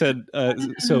tweeted her and said,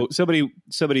 so somebody,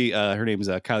 her name is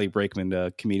Kylie Brakeman,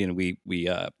 a comedian. We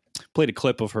played a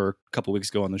clip of her a couple weeks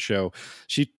ago on the show.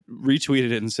 She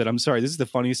retweeted it and said, "I'm sorry, this is the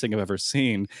funniest thing I've ever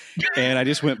seen." And I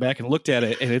just went back and looked at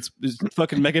it, and it's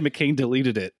fucking Meghan McCain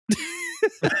deleted it.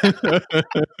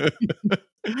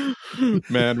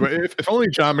 Man, if only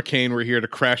John McCain were here to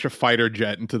crash a fighter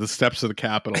jet into the steps of the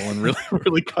Capitol and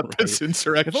really cut this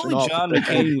insurrection off. If only John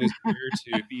McCain was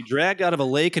here to be dragged out of a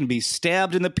lake and be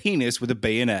stabbed in the penis with a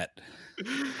bayonet.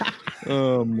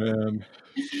 Oh man,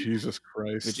 Jesus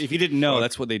Christ! Which, if you didn't know,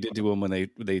 that's what they did to him when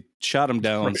they shot him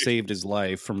down, saved his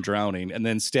life from drowning, and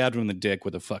then stabbed him in the dick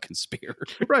with a fucking spear.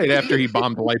 Right after he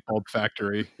bombed the light bulb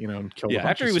factory, and killed. Yeah,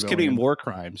 after he was committing war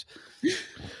crimes.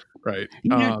 Right.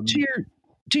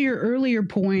 To your earlier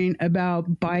point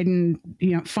about Biden,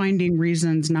 finding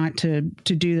reasons not to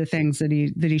do the things that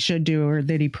he should do or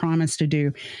that he promised to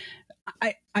do,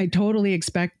 I totally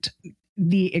expect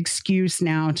the excuse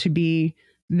now to be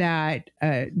that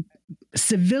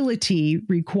civility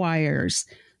requires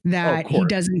that he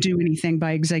doesn't do anything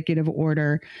by executive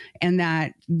order, and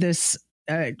that this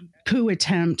coup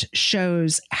attempt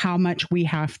shows how much we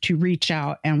have to reach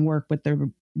out and work with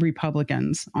the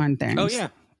Republicans on things. Oh yeah.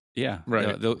 Yeah,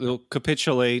 right. They'll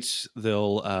capitulate.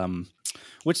 They'll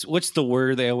what's the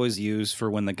word they always use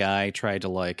for when the guy tried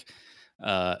to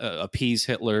appease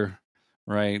Hitler,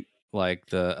 right? Like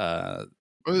they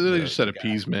just said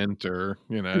appeasement, or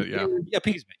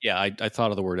appeasement. Yeah, I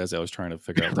thought of the word as I was trying to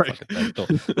figure out the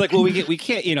fucking thing. Like, well, we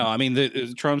can't. I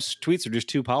mean, Trump's tweets are just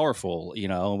too powerful.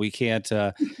 We can't.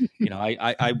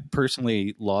 I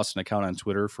personally lost an account on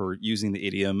Twitter for using the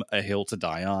idiom "a hill to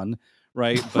die on."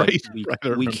 Right, but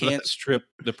we can't strip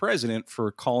the president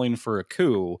for calling for a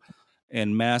coup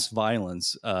and mass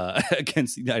violence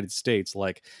against the United States.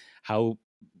 What are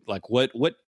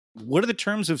the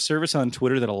terms of service on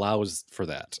Twitter that allows for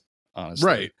that?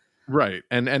 Honestly, right,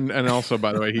 and also,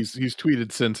 by the way, he's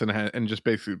tweeted since and just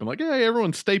basically been like, "Hey,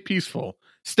 everyone, stay peaceful,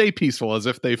 as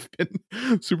if they've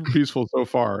been super peaceful so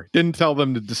far." Didn't tell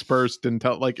them to disperse. Didn't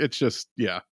tell it's just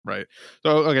right.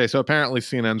 So apparently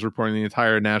CNN's reporting the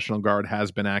entire National Guard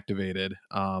has been activated.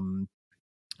 So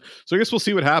I guess we'll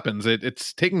see what happens.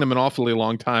 It's taking them an awfully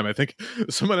long time. I think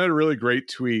someone had a really great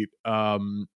tweet.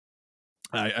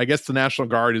 I guess the National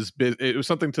Guard is busy. It was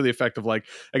something to the effect of I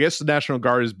guess the National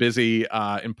Guard is busy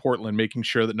in Portland making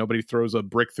sure that nobody throws a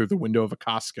brick through the window of a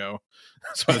Costco.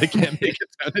 That's why they can't make it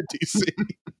down to DC.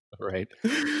 Right.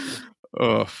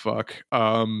 Oh, fuck.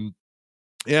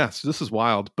 Yeah, so this is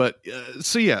wild. But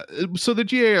so the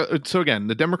GA, so again,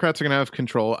 the Democrats are going to have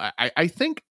control. I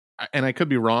think and I could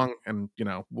be wrong, and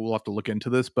we'll have to look into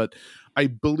this, but I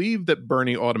believe that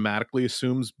Bernie automatically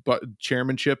assumes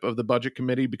chairmanship of the budget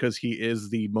committee because he is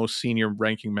the most senior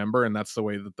ranking member, and that's the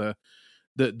way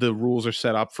that the rules are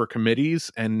set up for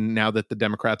committees. And now that the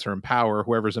Democrats are in power,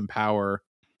 whoever's in power,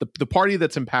 the party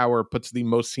that's in power puts the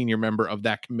most senior member of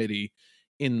that committee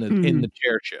in the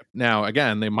chairship. Now,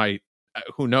 again, they might,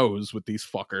 who knows with these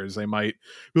fuckers, they might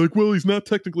be like, well, he's not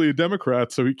technically a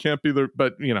Democrat, so he can't be the,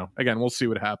 but again, we'll see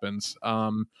what happens.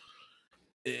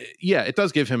 Yeah, it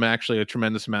does give him actually a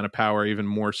tremendous amount of power, even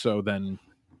more so than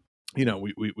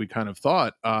we kind of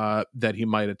thought that he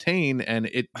might attain. And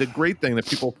the great thing that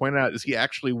people point out is he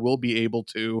actually will be able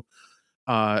to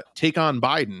take on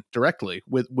Biden directly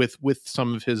with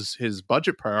some of his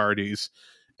budget priorities,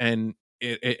 and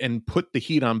put the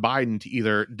heat on Biden to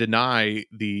either deny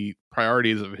the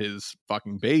priorities of his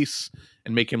fucking base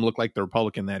and make him look like the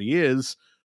Republican that he is,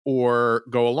 or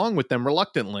go along with them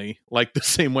reluctantly, like the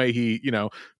same way he,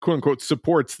 quote unquote,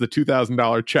 supports the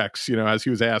 $2,000 checks, as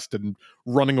he was asked, and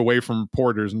running away from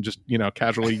reporters and just,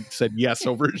 casually said yes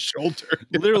over his shoulder.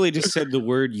 Literally just said the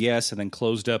word yes and then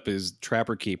closed up his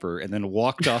trapper keeper and then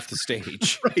walked off the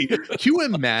stage. Right. Can you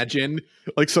imagine,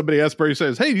 like, somebody asked Bernie,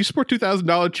 says, hey, do you support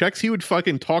 $2,000 checks? He would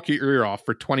fucking talk your ear off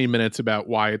for 20 minutes about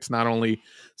why it's not only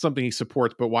something he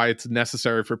supports, but why it's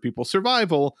necessary for people's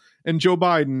survival. And Joe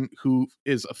Biden, who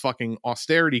is a fucking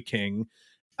austerity king,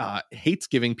 hates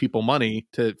giving people money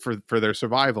for their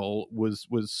survival, was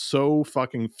so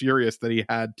fucking furious that he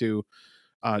had to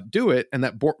do it, and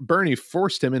that Bernie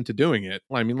forced him into doing it.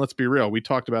 I mean, let's be real. We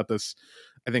talked about this,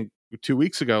 I think, 2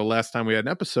 weeks ago, last time we had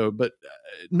an episode, but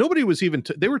nobody was even,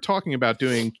 they were talking about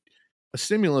doing a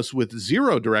stimulus with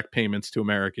zero direct payments to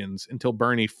Americans until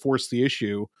Bernie forced the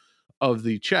issue of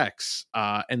the checks.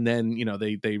 And then,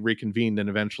 they reconvened and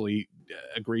eventually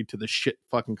agreed to the shit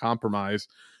fucking compromise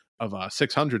of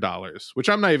 $600, which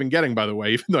I'm not even getting, by the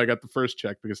way, even though I got the first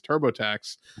check, because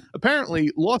TurboTax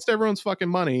apparently lost everyone's fucking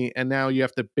money, and now you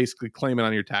have to basically claim it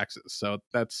on your taxes. So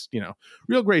that's,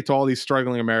 real great to all these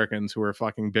struggling Americans who are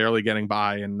fucking barely getting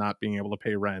by and not being able to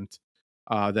pay rent.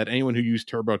 That anyone who used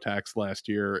TurboTax last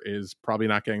year is probably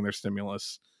not getting their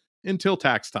stimulus until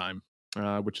tax time,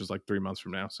 which is like 3 months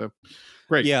from now. So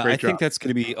great. Yeah, great I job. think that's going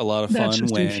to be a lot of fun. That's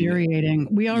just infuriating.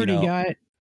 We already got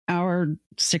our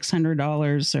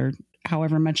 $600 or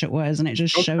however much it was, and it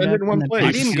just showed up in one place.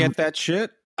 I didn't get that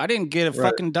shit. I didn't get a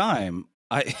fucking dime.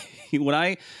 It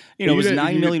was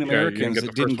 9 million Americans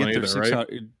that didn't get their 600.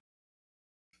 Right?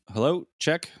 Hello,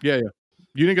 check. Yeah.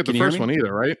 You didn't get the first one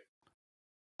either, right?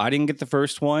 I didn't get the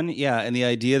first one. Yeah, and the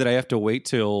idea that I have to wait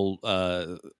till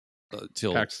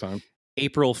tax time,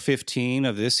 April 15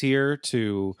 of this year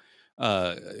to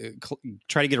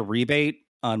try to get a rebate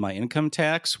on my income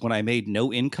tax when I made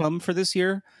no income for this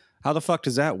year. How the fuck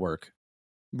does that work?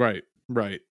 Right.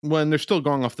 When they're still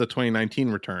going off the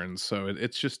 2019 returns, so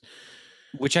it's just,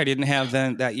 which I didn't have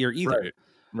then that year either.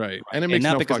 Right. And it makes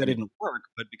not because I didn't work,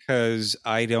 but because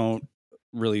I don't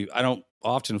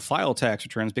often file tax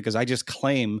returns, because I just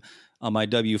claim on my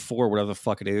W-4, whatever the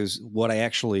fuck it is, what I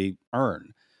actually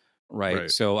earn.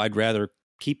 Right. So I'd rather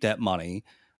keep that money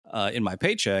in my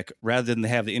paycheck rather than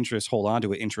have the interest hold on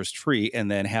to it interest free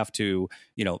and then have to,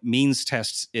 means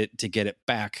test it to get it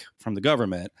back from the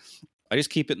government. I just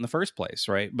keep it in the first place.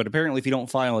 Right. But apparently if you don't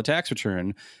file a tax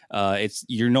return,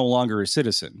 you're no longer a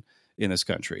citizen in this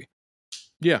country.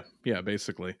 Yeah,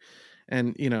 basically.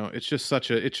 And it's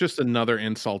just another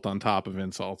insult on top of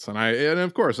insults. And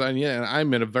of course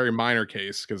I'm in a very minor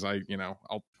case because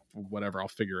I'll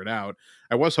figure it out.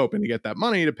 I was hoping to get that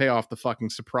money to pay off the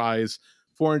fucking surprise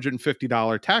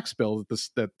 $450 tax bill that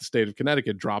the state of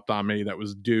Connecticut dropped on me that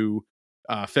was due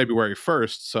February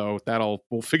 1st. So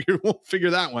we'll figure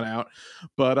that one out.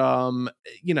 But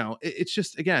it's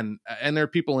just, again, and there are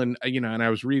people and I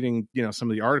was reading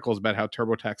some of the articles about how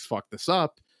TurboTax fucked this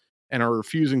up and are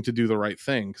refusing to do the right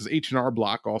thing, because H&R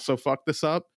Block also fucked this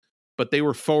up, but they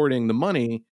were forwarding the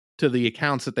money to the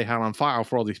accounts that they had on file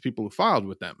for all these people who filed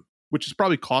with them, which is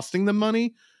probably costing them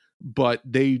money. But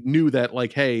they knew that,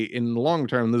 like, hey, in the long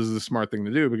term, this is a smart thing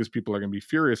to do because people are going to be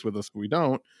furious with us if we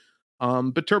don't.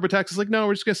 But TurboTax is like, no,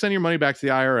 we're just going to send your money back to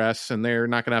the IRS, and they're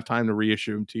not going to have time to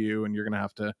reissue them to you, and you're going to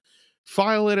have to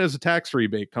file it as a tax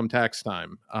rebate come tax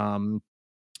time. And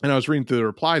I was reading through the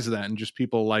replies of that, and just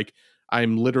people like,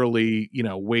 I'm literally,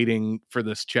 waiting for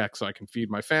this check so I can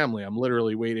feed my family. I'm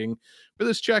literally waiting for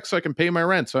this check so I can pay my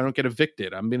rent so I don't get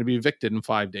evicted. I'm going to be evicted in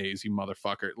 5 days, you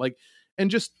motherfucker. Like, and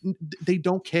just, they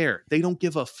don't care. They don't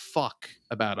give a fuck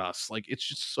about us. Like, it's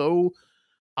just so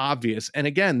obvious. And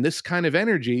again, this kind of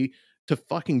energy to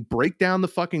fucking break down the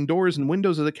fucking doors and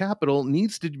windows of the Capitol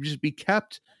needs to just be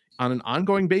kept on an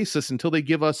ongoing basis until they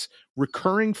give us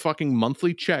recurring fucking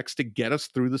monthly checks to get us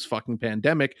through this fucking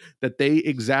pandemic that they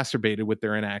exacerbated with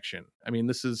their inaction. I mean,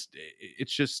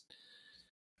 it's just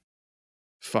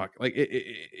fuck. Like,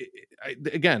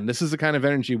 again, this is the kind of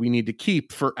energy we need to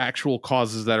keep for actual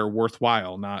causes that are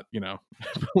worthwhile, not,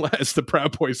 as the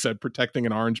Proud Boy said, protecting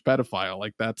an orange pedophile.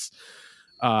 Like, that's,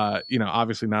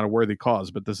 obviously not a worthy cause,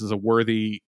 but this is a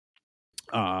worthy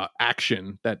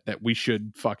action that we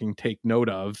should fucking take note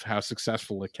of how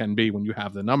successful it can be when you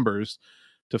have the numbers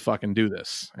to fucking do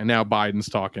this. And now Biden's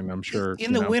talking, I'm sure,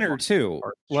 in the winter too.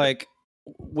 Like,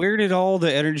 where did all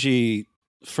the energy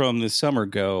from the summer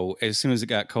go as soon as it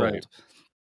got cold?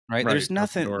 Right? There's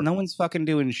nothing. No one's fucking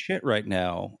doing shit right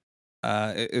now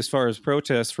as far as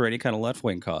protests for any kind of left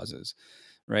wing causes.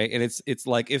 Right. And it's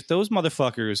like, if those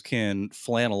motherfuckers can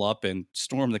flannel up and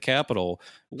storm the Capitol,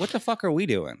 what the fuck are we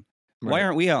doing? Right. Why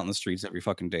aren't we out in the streets every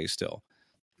fucking day still?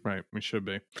 Right. We should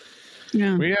be.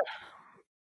 Yeah. Well, yeah.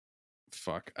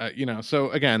 Fuck.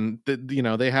 So again,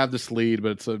 they have this lead,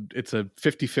 but it's a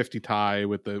 50-50 tie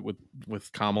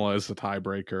with Kamala as the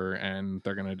tiebreaker, and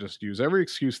they're gonna just use every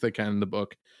excuse they can in the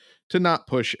book to not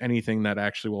push anything that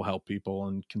actually will help people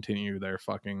and continue their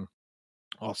fucking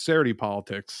austerity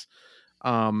politics.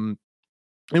 And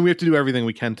we have to do everything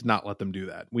we can to not let them do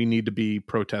that. We need to be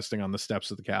protesting on the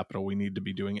steps of the Capitol. We need to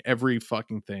be doing every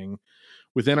fucking thing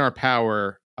within our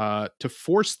power to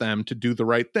force them to do the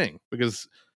right thing, because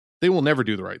they will never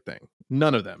do the right thing.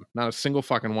 None of them, not a single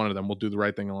fucking one of them will do the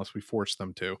right thing unless we force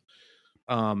them to.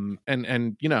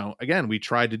 And again, we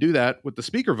tried to do that with the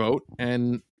speaker vote,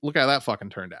 and look how that fucking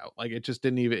turned out. Like, it just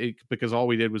didn't even, because all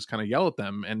we did was kind of yell at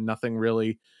them and nothing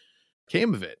really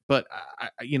came of it. But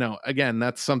again,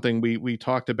 that's something we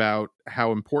talked about,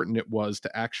 how important it was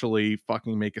to actually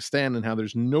fucking make a stand, and how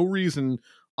there's no reason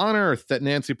on earth that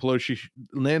Nancy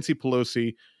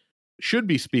Pelosi should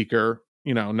be speaker,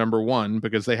 number one,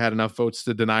 because they had enough votes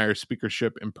to deny her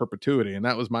speakership in perpetuity. And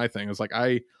that was my thing. It was like,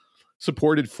 I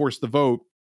supported force the vote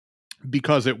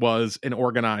because it was an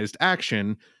organized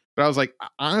action, but I was like,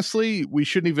 honestly, we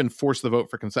shouldn't even force the vote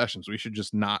for concessions. We should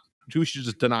just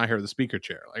deny her the speaker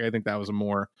chair. Like, I think that was a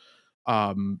more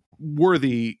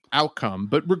worthy outcome.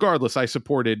 But regardless, I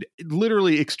supported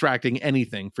literally extracting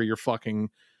anything for your fucking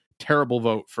terrible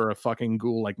vote for a fucking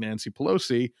ghoul like Nancy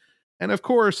Pelosi. And of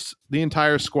course, the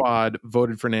entire squad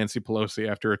voted for Nancy Pelosi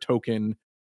after a token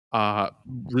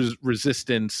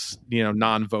resistance,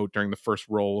 non-vote during the first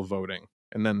roll of voting.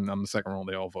 And then on the second roll,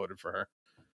 they all voted for her.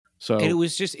 So and it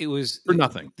was for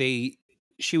nothing.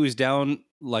 She was down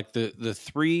like the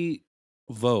 3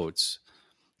 votes,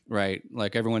 right?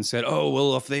 Like, everyone said, oh,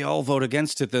 well, if they all vote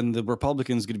against it, then the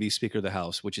Republican's going to be Speaker of the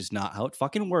House, which is not how it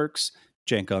fucking works,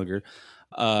 Cenk Unger.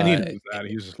 And he knows that.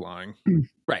 He's just lying.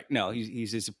 Right. No,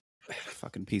 he's a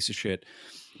fucking piece of shit,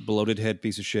 bloated head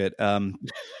piece of shit. And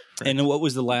what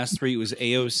was the last 3? It was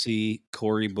AOC,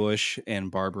 Cori Bush,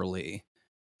 and Barbara Lee.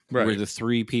 Right. Were the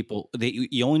 3 people.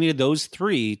 You only needed those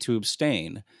 3 to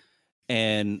abstain,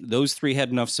 and those 3 had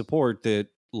enough support that,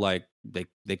 like,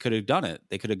 they could have done it.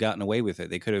 They could have gotten away with it.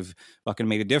 They could have fucking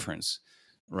made a difference,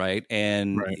 right?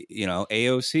 And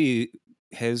AOC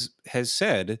has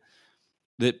said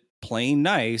that playing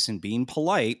nice and being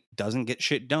polite doesn't get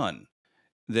shit done.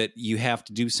 That you have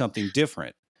to do something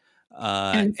different.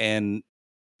 And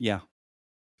yeah.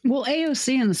 Well,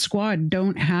 AOC and the squad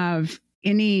don't have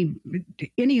any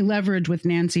leverage with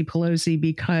Nancy Pelosi,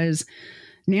 because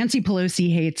Nancy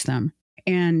Pelosi hates them.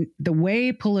 And the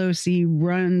way Pelosi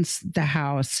runs the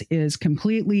House is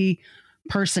completely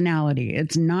personality.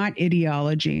 It's not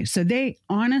ideology. So they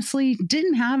honestly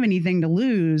didn't have anything to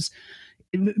lose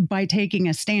by taking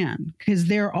a stand, because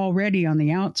they're already on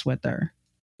the outs with her.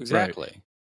 Exactly. Right.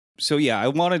 So yeah, I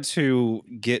wanted to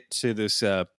get to this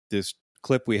this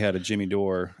clip we had of Jimmy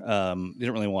Dore. Didn't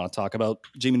really want to talk about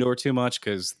Jimmy Dore too much,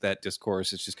 because that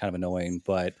discourse is just kind of annoying.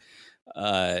 But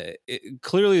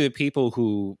clearly, the people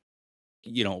who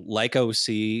like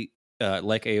AOC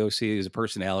as a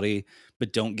personality,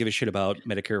 but don't give a shit about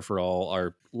Medicare for all,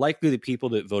 are likely the people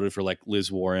that voted for like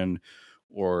Liz Warren,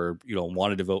 or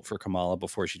wanted to vote for Kamala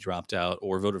before she dropped out,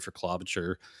 or voted for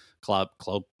Klobuchar.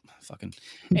 Fucking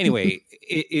anyway,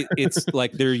 it's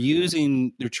like they're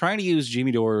trying to use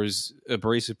Jimmy Dore's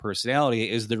abrasive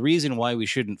personality as the reason why we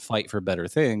shouldn't fight for better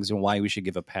things, and why we should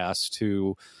give a pass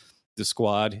to the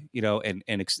squad, and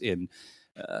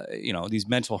these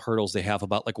mental hurdles they have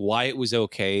about like why it was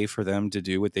okay for them to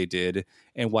do what they did,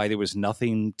 and why there was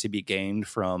nothing to be gained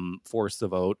from force the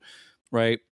vote,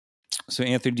 right? So,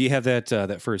 Anthony, do you have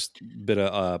that first bit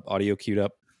of audio queued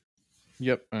up?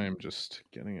 Yep, I'm just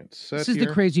getting it set. This is here.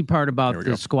 the crazy part about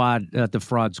the squad, the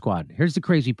fraud squad. Here's the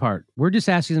crazy part. We're just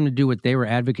asking them to do what they were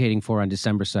advocating for on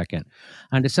December 2nd.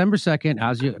 On December 2nd,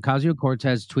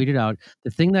 Ocasio-Cortez tweeted out, the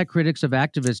thing that critics of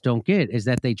activists don't get is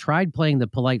that they tried playing the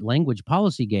polite language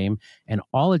policy game, and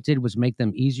all it did was make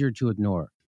them easier to ignore.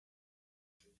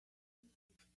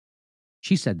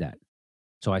 She said that.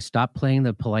 So I stopped playing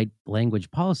the polite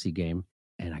language policy game,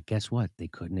 and I guess what? They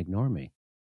couldn't ignore me.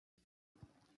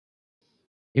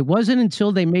 It wasn't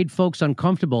until they made folks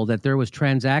uncomfortable that there was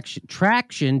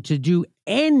traction to do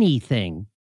anything,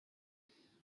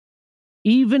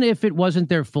 even if it wasn't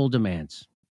their full demands.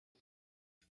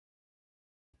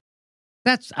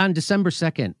 That's on December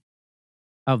 2nd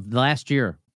of last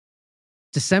year.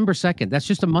 December 2nd. That's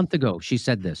just a month ago. She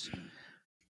said this.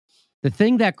 The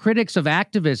thing that critics of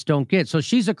activists don't get. So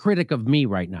she's a critic of me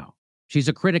right now. She's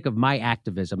a critic of my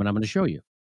activism, and I'm going to show you.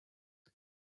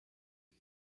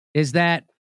 Is that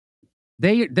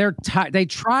they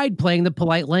tried playing the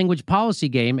polite language policy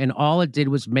game, and all it did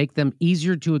was make them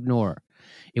easier to ignore.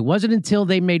 It wasn't until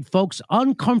they made folks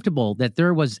uncomfortable that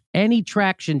there was any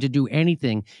traction to do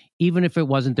anything, even if it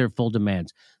wasn't their full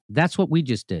demands. That's what we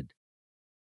just did.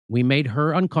 We made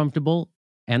her uncomfortable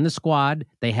and the squad.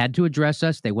 They had to address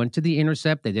us. They went to The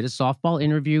Intercept. They did a softball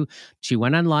interview. She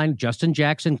went online. Justin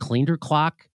Jackson cleaned her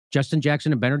clock. Justin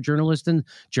Jackson, a better journalist than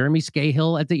Jeremy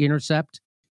Scahill at The Intercept.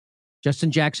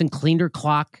 Justin Jackson cleaned her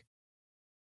clock.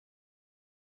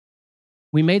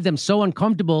 We made them so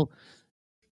uncomfortable.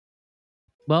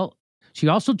 Well, she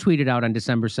also tweeted out on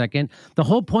December 2nd, the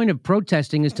whole point of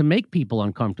protesting is to make people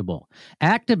uncomfortable.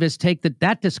 Activists take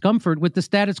that discomfort with the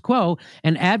status quo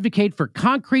and advocate for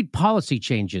concrete policy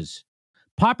changes.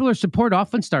 Popular support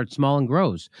often starts small and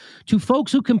grows. To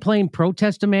folks who complain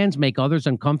protest demands make others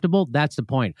uncomfortable, that's the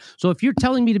point. So if you're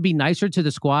telling me to be nicer to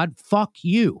the squad, fuck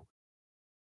you.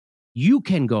 You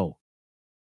can go.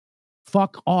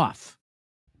 Fuck off.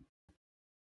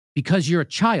 Because you're a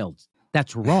child.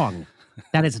 That's wrong.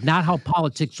 That is not how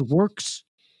politics works.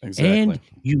 Exactly. And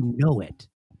you know it.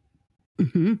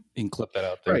 Mm-hmm. You can clip that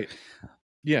out there. Right.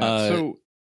 Yeah.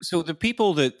 So the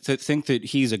people that think that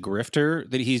he's a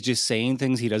grifter, that he's just saying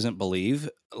things he doesn't believe,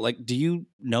 like, do you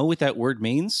know what that word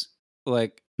means?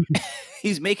 Like,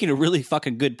 he's making a really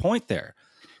fucking good point there.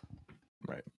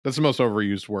 Right. That's the most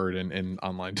overused word in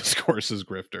online discourse is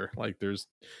grifter. Like there's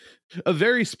a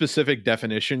very specific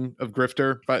definition of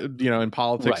grifter, but in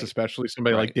politics, Right. especially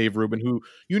somebody like Dave Rubin, who,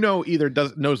 either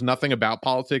knows nothing about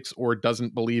politics or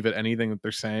doesn't believe at anything that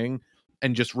they're saying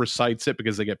and just recites it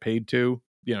because they get paid to.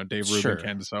 Dave Rubin,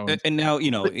 Candace Owens. And now,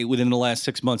 within the last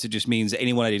 6 months, it just means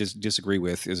anyone I disagree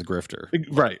with is a grifter.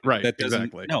 Right. That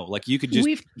Exactly. No, like you could just,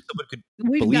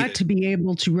 we've got to be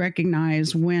able to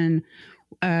recognize when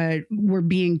we're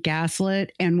being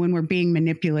gaslit and when we're being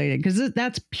manipulated, because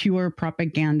that's pure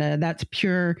propaganda. That's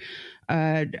pure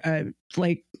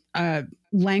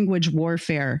language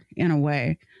warfare in a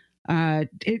way.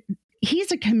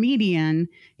 He's a comedian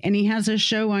and he has a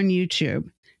show on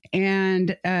YouTube.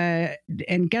 And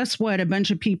guess what? A bunch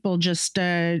of people just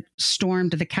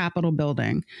stormed the Capitol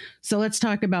building. So let's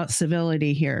talk about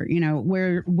civility here.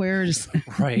 Where's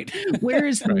right? Where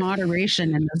is the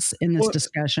moderation in this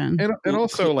discussion? And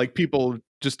also, like, people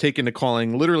just take into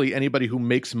calling literally anybody who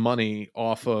makes money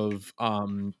off of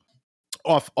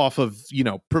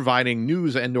providing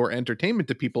news and or entertainment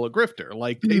to people a grifter.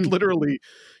 Like they literally,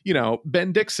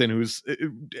 Ben Dixon, who's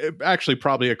actually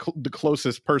probably the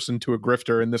closest person to a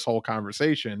grifter in this whole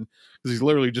conversation, because he's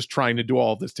literally just trying to do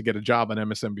all of this to get a job on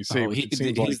MSNBC, which it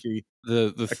seems like he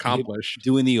accomplished.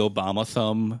 Doing the Obama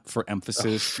thumb for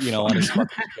emphasis, on his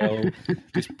fucking show,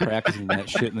 just practicing that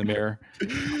shit in the mirror.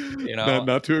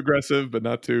 Not too aggressive, but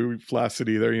not too flaccid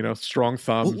either. Strong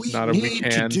thumb, not a weak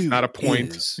hand, not a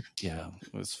point.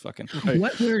 It was fucking. Right.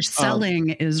 What we're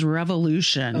selling is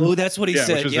revolution. Oh, that's what he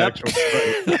said. Yep.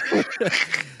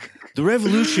 The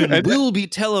revolution will be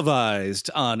televised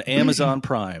on Amazon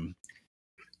Prime.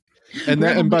 And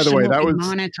by the way, that was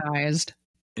monetized.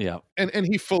 Yeah. And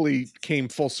he fully came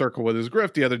full circle with his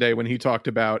grift the other day when he talked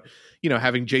about,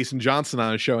 having Jason Johnson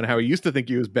on his show and how he used to think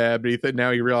he was bad, but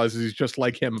now he realizes he's just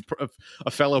like him, a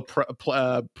fellow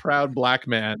proud black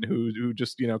man who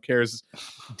just, cares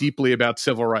deeply about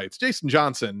civil rights. Jason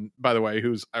Johnson, by the way,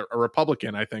 who's a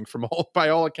Republican, I think, by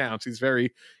all accounts, he's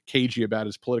very cagey about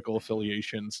his political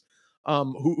affiliations.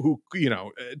 Who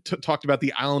talked about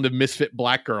the island of misfit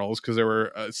black girls because there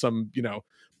were some,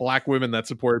 black women that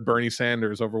supported Bernie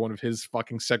Sanders over one of his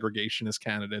fucking segregationist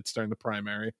candidates during the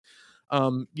primary.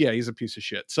 He's a piece of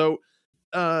shit. So,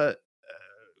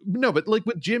 no, but like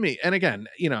with Jimmy, and again,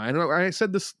 I know I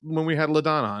said this when we had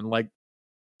LaDon on, like,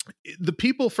 the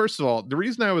people, first of all, the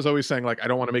reason I was always saying like I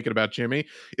don't want to make it about Jimmy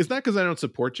is not because I don't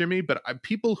support Jimmy, but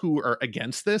people who are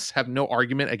against this have no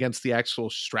argument against the actual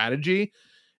strategy,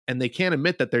 and they can't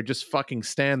admit that they're just fucking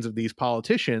stands of these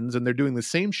politicians, and they're doing the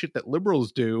same shit that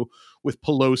liberals do with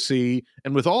Pelosi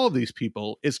and with all of these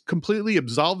people, is completely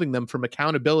absolving them from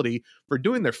accountability for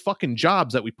doing their fucking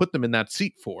jobs that we put them in that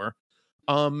seat for.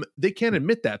 They can't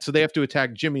admit that, so they have to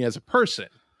attack Jimmy as a person.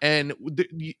 And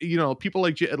people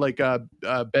like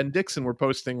Ben Dixon were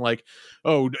posting like,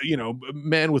 oh,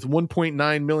 man with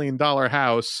 $1.9 million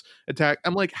house attack.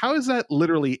 I'm like, how is that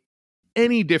literally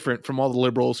any different from all the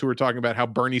liberals who are talking about how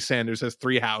Bernie Sanders has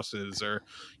 3 houses or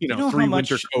 3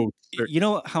 winter coats? You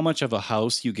know how much of a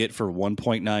house you get for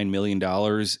 $1.9 million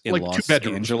in like Los 2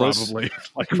 bedrooms, Angeles? probably.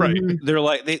 Like, right? They're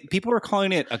like people are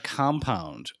calling it a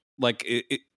compound. Like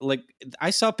like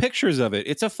I saw pictures of it.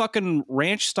 It's a fucking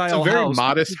ranch style. It's a very house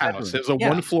modest house. It's a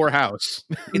 1-floor house.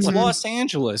 It's Los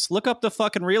Angeles. Look up the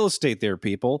fucking real estate there,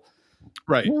 people.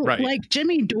 Right, well, right. Like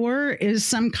Jimmy Dore is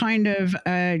some kind of,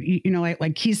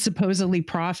 like he's supposedly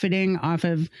profiting off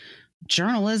of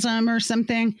journalism or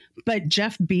something, but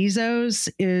Jeff Bezos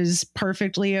is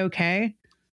perfectly okay.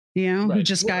 Who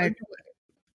just got.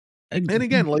 And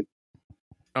again, like,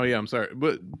 oh yeah, I'm sorry,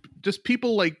 but just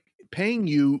people like paying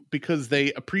you because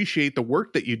they appreciate the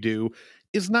work that you do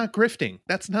is not grifting.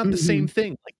 That's not the same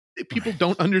thing. Like, people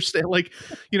don't understand, like,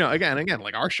 again,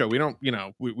 like our show, we don't,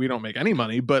 we don't make any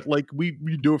money, but like we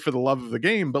do it for the love of the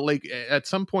game. But like at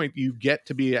some point you get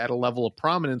to be at a level of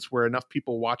prominence where enough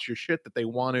people watch your shit that they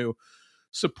want to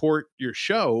support your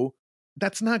show.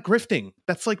 That's not grifting.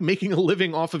 That's like making a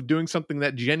living off of doing something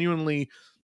that genuinely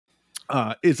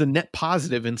is a net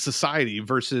positive in society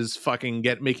versus fucking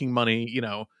making money,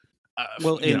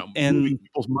 moving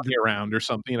people's money around or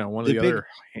something, one of the other.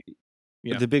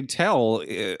 Yeah. The big tell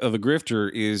of a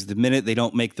grifter is the minute they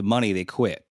don't make the money, they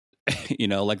quit.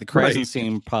 Like the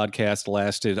Krasenstein podcast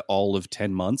lasted all of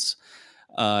 10 months.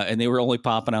 And they were only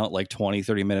popping out like 20,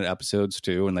 30-minute episodes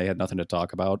too. And they had nothing to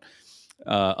talk about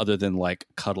other than like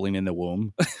cuddling in the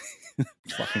womb.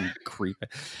 Fucking creep.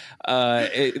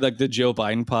 Like the Joe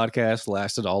Biden podcast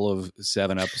lasted all of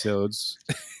 7 episodes.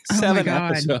 7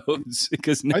 episodes.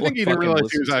 Because I think he didn't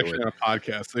realize he was actually on a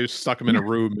podcast. They just stuck him in a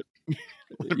room.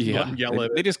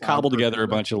 They just cobbled together a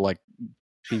bunch of like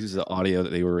pieces of audio that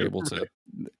they were able to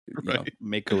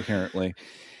make coherently.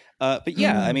 But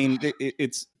yeah, I mean,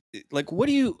 it's like, what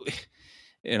do you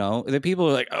the people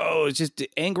are like, oh, it's just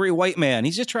angry white man.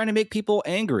 He's just trying to make people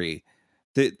angry.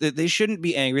 They shouldn't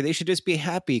be angry. They should just be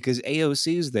happy because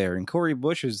AOC's there and Cori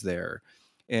Bush is there.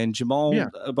 And Jamal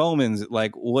Bowman's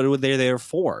like, what are they there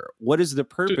for? What is the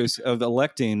purpose of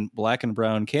electing black and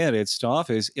brown candidates to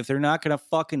office if they're not going to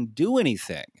fucking do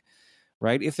anything,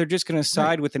 right? If they're just going to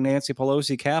side with the Nancy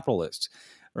Pelosi capitalists,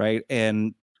 right?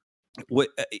 And what,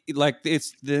 like,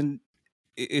 it's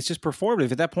just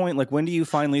performative at that point. Like, when do you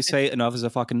finally say enough is a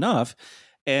fucking enough?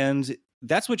 And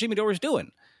that's what Jimmy Dore is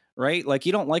doing, right? Like,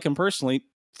 you don't like him personally,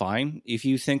 fine. If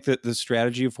you think that the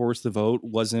strategy of force the vote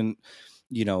wasn't,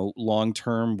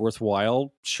 long-term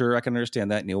worthwhile, sure, I can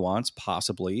understand that nuance,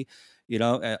 possibly.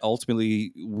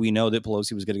 Ultimately, we know that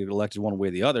Pelosi was going to get elected one way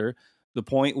or the other. The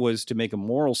point was to make a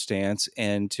moral stance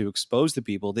and to expose the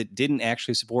people that didn't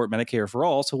actually support Medicare for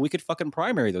all so we could fucking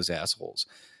primary those assholes.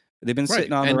 They've been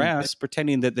sitting on their ass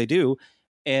pretending that they do.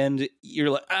 And you're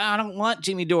like, I don't want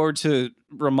Jimmy Dore to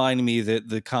remind me that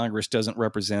the Congress doesn't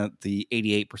represent the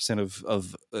 88%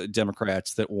 of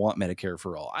Democrats that want Medicare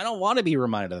for all. I don't want to be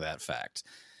reminded of that fact.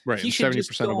 Right. He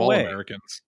 70% of all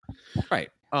Americans.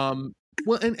 Right. Well,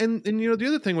 and the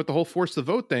other thing with the whole force the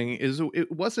vote thing is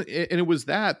it wasn't, and it was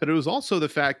that, but it was also the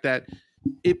fact that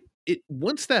it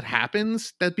once that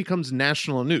happens, that becomes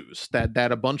national news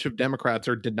that a bunch of Democrats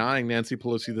are denying Nancy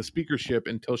Pelosi the speakership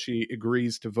until she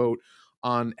agrees to vote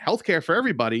on healthcare for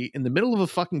everybody in the middle of a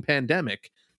fucking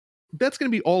pandemic. That's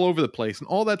going to be all over the place. And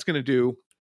all that's going to do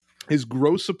is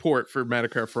grow support for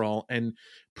Medicare for all and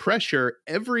pressure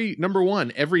every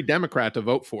Democrat to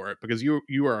vote for it, because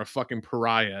you are a fucking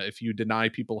pariah if you deny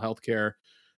people healthcare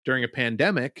during a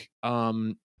pandemic.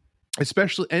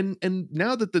 Especially and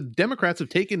now that the Democrats have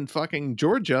taken fucking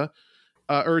Georgia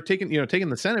or taken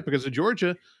the Senate because of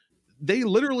Georgia, they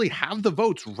literally have the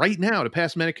votes right now to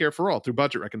pass Medicare for all through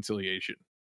budget reconciliation,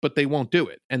 but they won't do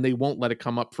it, and they won't let it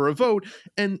come up for a vote.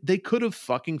 And they could have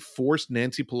fucking forced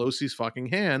Nancy Pelosi's fucking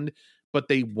hand, but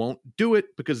they won't do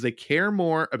it because they care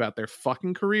more about their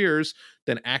fucking careers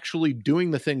than actually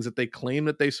doing the things that they claim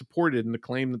that they supported and the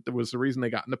claim that was the reason they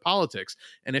got into politics.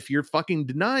 And if you're fucking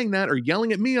denying that or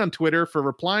yelling at me on Twitter for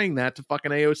replying that to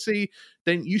fucking AOC,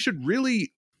 then you should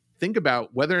really think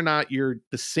about whether or not you're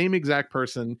the same exact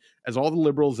person as all the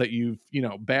liberals that you've,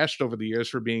 bashed over the years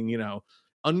for being,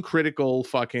 uncritical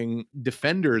fucking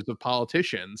defenders of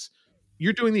politicians.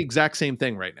 You're doing the exact same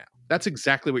thing right now. That's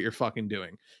exactly what you're fucking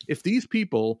doing. If these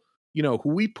people, who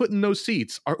we put in those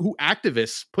seats are who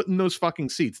activists put in those fucking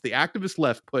seats, the activist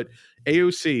left put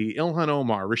AOC, Ilhan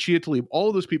Omar, Rashida Tlaib, all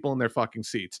of those people in their fucking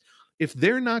seats. If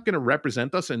they're not going to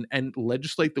represent us and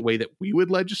legislate the way that we would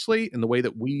legislate and the way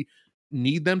that we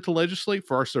need them to legislate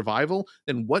for our survival,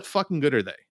 then what fucking good are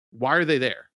they? Why are they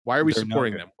there? Why are we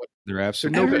supporting them? They're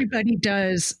absolutely everybody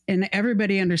does, and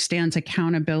everybody understands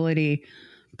accountability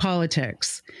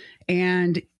politics.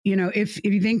 And if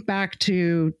you think back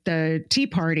to the Tea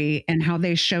Party and how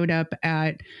they showed up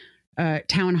at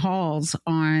town halls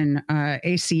on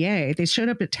ACA, they showed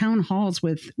up at town halls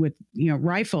with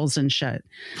rifles and shit.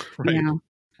 Right.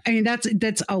 I mean,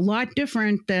 that's a lot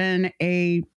different than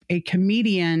a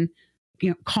comedian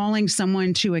calling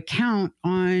someone to account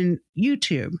on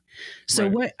YouTube. So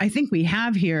what I think we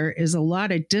have here is a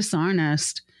lot of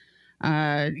dishonest,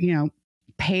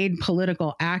 paid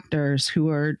political actors who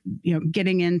are,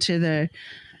 getting into the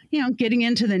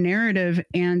narrative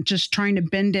and just trying to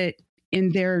bend it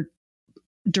in their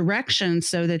direction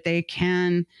so that they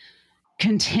can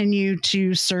continue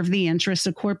to serve the interests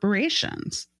of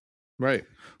corporations. Right.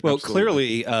 Well,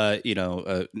 Absolutely.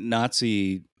 clearly,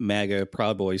 Nazi MAGA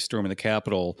Proud Boys storming the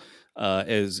Capitol,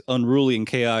 as unruly and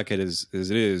chaotic as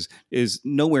it is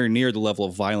nowhere near the level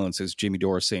of violence as Jimmy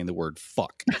Dore saying the word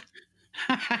fuck.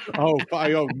 Oh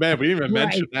man, we didn't even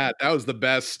mention that. That was the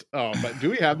best. Oh, but do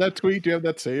we have that tweet? Do you have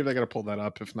that saved? I gotta pull that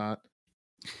up. If not,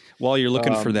 while you're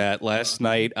looking for that, last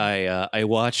night I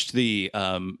watched the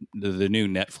new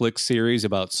Netflix series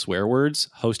about swear words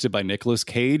hosted by Nicolas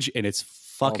Cage, and it's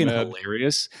fucking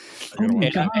hilarious. Oh my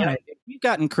God. And we've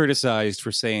gotten criticized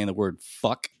for saying the word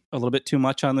fuck a little bit too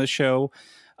much on this show.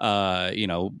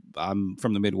 I'm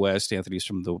from the Midwest. Anthony's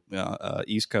from the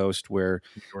East Coast, where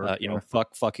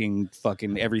fuck, fucking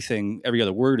everything, every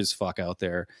other word is fuck out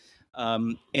there.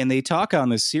 And they talk on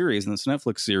this series, in this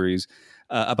Netflix series,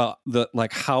 about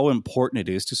how important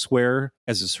it is to swear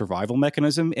as a survival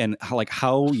mechanism, and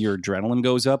how your adrenaline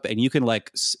goes up, and you can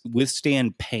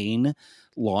withstand pain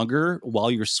longer while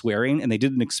you're swearing. And they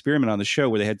did an experiment on the show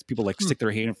where they had people stick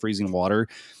their hand in freezing water,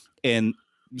 and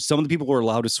some of the people were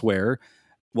allowed to swear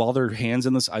while their hands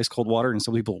in this ice cold water, and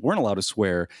some people weren't allowed to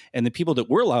swear. And the people that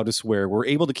were allowed to swear were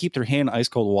able to keep their hand in ice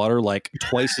cold water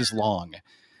twice as long.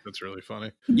 That's really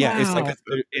funny. Yeah, wow.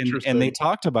 It's and they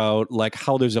talked about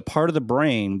how there's a part of the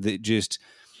brain that just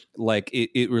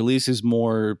it releases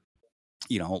more,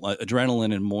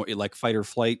 adrenaline and more fight or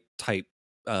flight type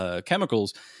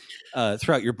chemicals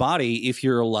throughout your body if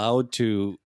you're allowed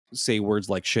to say words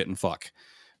like shit and fuck.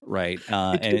 Right.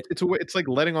 It's like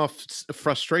letting off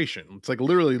frustration. It's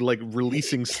literally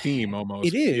releasing steam almost.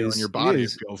 It is in your body.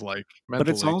 It feels like, mentally. But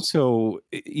it's also,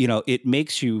 it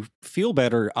makes you feel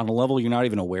better on a level you're not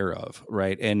even aware of.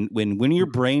 Right. And when your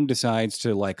brain decides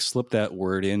to slip that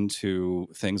word into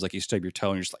things like you stub your toe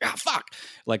and you're just fuck,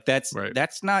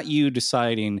 that's not you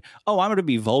deciding, oh, I'm going to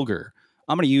be vulgar.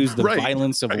 I'm going to use the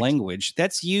violence of language.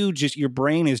 That's you. Just your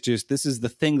brain is just, this is the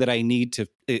thing that I need to,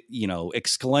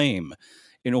 exclaim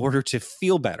in order to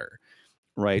feel better.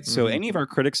 Right. So any of our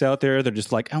critics out there, they're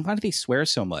just why do they swear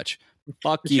so much?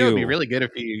 Fuck you. It would be really good if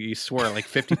you swore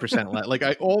 50% less.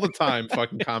 I all the time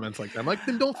fucking comments like that. I'm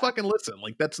then don't fucking listen.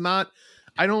 That's not,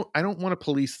 I don't want to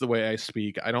police the way I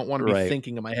speak. I don't want to be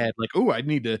thinking in my head oh, I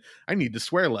need to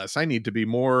swear less. I need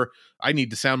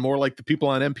to sound more like the people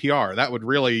on NPR. That would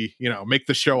really, make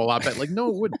the show a lot better. No,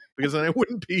 it wouldn't, because then I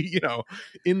wouldn't be,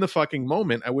 in the fucking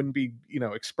moment. I wouldn't be,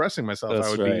 expressing myself. That's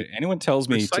I would be anyone tells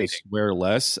me reciting. to swear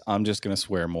less, I'm just going to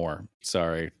swear more.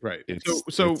 Sorry. Right.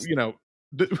 So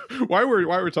why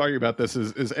we're talking about this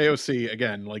is AOC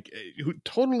again, who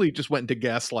totally just went into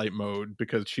gaslight mode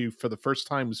because she, for the first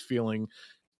time, was feeling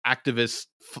activist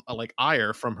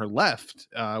ire from her left,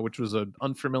 which was an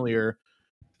unfamiliar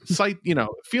sight,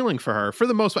 feeling for her. For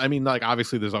the most part, I mean,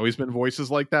 obviously there's always been voices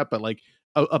like that, but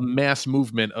a mass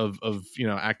movement of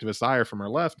activist ire from her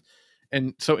left.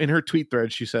 And so in her tweet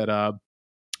thread, she said,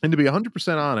 and to be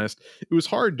 100% honest, it was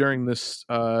hard during this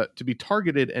to be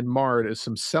targeted and marred as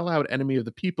some sellout enemy of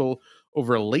the people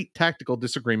over a late tactical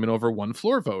disagreement over one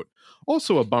floor vote.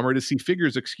 Also a bummer to see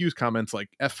figures excuse comments like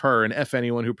F her and F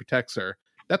anyone who protects her.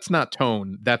 That's not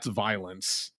tone, that's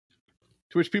violence.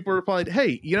 To which people replied,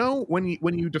 hey,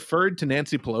 when you deferred to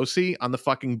Nancy Pelosi on the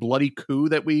fucking bloody coup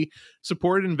that we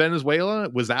supported in Venezuela,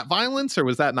 was that violence or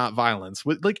was that not violence?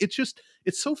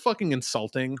 It's so fucking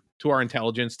insulting to our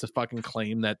intelligence to fucking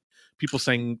claim that people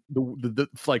saying the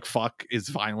fuck is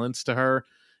violence to her.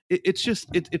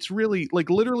 it's really like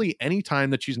literally any time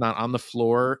that she's not on the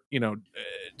floor,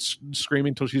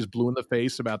 screaming till she's blue in the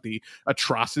face about the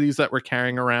atrocities that we're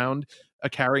carrying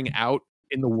out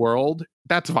in the world.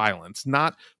 That's violence,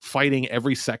 not fighting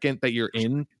every second that you're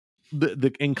in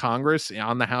in Congress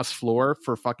on the House floor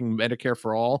for fucking Medicare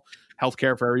for all,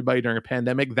 healthcare for everybody during a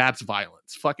pandemic. That's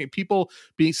violence. Fucking people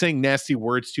saying nasty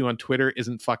words to you on Twitter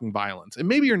isn't fucking violence. And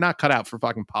maybe you're not cut out for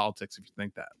fucking politics if you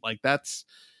think that. Like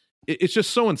it's just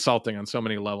so insulting on so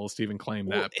many levels to even claim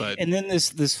that. But and then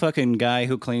this fucking guy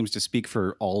who claims to speak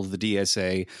for all of the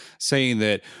DSA saying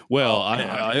that, well,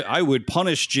 I would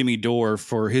punish Jimmy Dore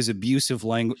for his abusive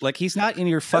language. Like, he's not in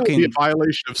your fucking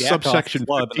violation of subsection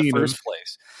 15 in the first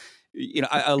place.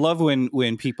 I love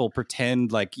when people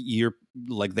pretend like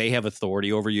they have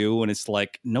authority over you, and it's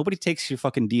like nobody takes your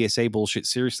fucking DSA bullshit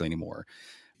seriously anymore,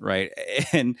 right?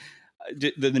 And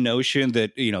the notion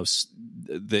that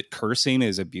that cursing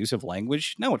is abusive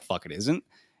language, no, it fucking isn't.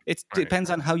 It depends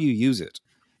on how you use it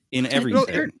in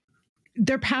everything.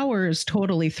 Their power is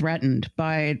totally threatened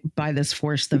by this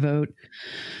force the vote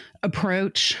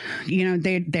approach.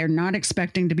 They're not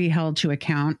expecting to be held to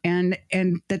account. And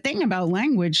the thing about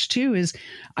language too is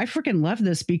I freaking love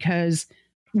this because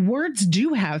words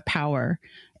do have power.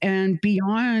 And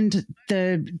beyond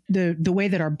the way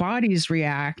that our bodies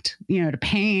react, to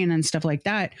pain and stuff like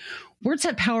that, words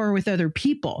have power with other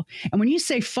people. And when you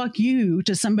say "fuck you"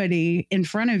 to somebody in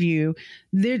front of you,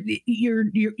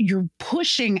 you're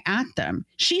pushing at them.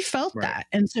 She felt that,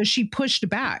 and so she pushed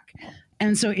back.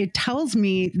 And so it tells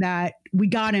me that we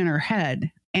got in her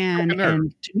head, and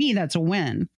to me, that's a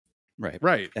win.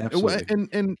 Right. Absolutely.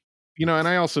 And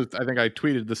I also, I think I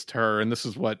tweeted this to her, and this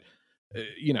is what.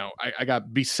 I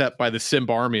got beset by the simp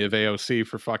army of AOC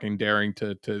for fucking daring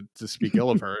to speak ill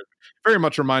of her. It very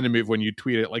much reminded me of when you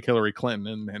tweet it like Hillary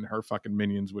Clinton and her fucking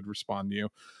minions would respond to you.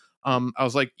 I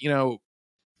was like,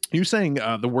 you saying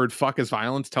the word fuck is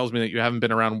violence tells me that you haven't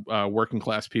been around working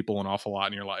class people an awful lot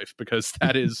in your life, because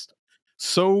that is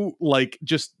so like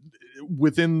just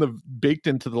baked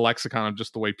into the lexicon of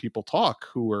just the way people talk,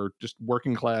 who are just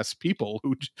working class people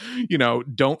who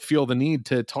don't feel the need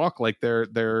to talk like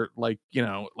they're like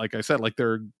like I said, like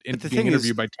they're being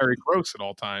interviewed by Terry Gross at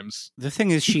all times. The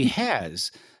thing is,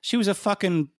 she was a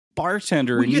fucking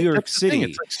bartender in New York City.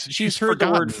 Like she's heard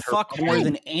the word fuck more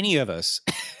than any of us.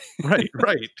 right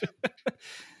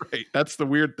That's the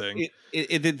weird thing.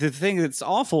 The thing that's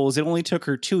awful is it only took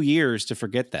her 2 years to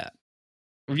forget that.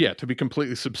 Yeah, to be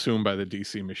completely subsumed by the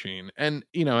DC machine. And,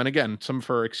 and again, some of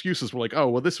her excuses were like, oh,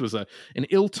 well, this was an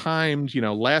ill-timed,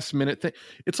 last minute thing.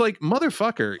 It's like,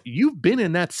 motherfucker, you've been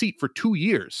in that seat for 2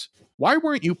 years. Why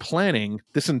weren't you planning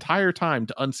this entire time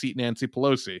to unseat Nancy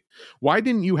Pelosi? Why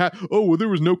didn't you there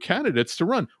was no candidates to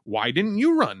run. Why didn't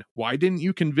you run? Why didn't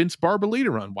you convince Barbara Lee to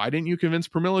run? Why didn't you convince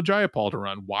Pramila Jayapal to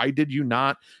run? Why did you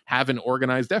not have an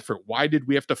organized effort? Why did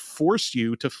we have to force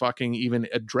you to fucking even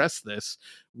address this?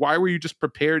 Why were you just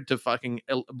prepared to fucking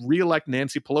reelect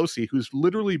Nancy Pelosi, who's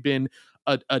literally been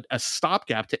a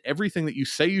stopgap to everything that you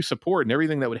say you support and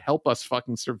everything that would help us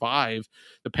fucking survive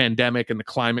the pandemic and the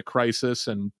climate crisis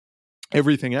and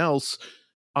everything else,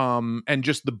 and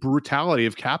just the brutality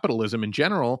of capitalism in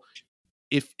general?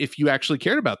 If you actually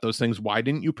cared about those things, why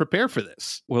didn't you prepare for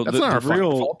this? Well, that's not our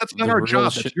fault. That's not our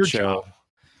job. That's your job.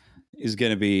 Is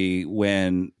going to be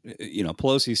when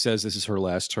Pelosi says this is her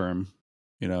last term,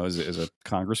 as a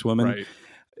congresswoman. Right.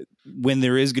 When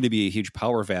there is going to be a huge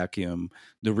power vacuum,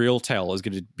 the real tell is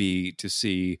going to be to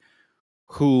see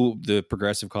who the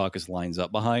Progressive Caucus lines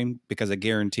up behind, because I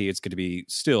guarantee it's going to be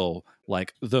still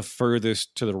like the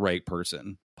furthest to the right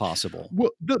person possible.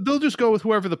 Well, they'll just go with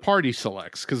whoever the party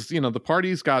selects, because the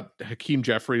party's got Hakeem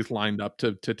Jeffries lined up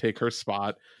to take her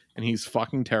spot, and he's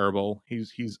fucking terrible.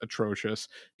 He's atrocious.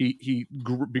 He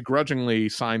begrudgingly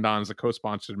signed on as a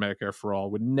co-sponsored Medicare for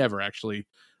All, would never actually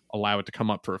allow it to come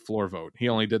up for a floor vote. He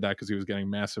only did that because he was getting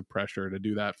massive pressure to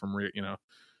do that from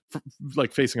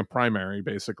like facing a primary,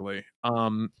 basically.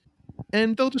 And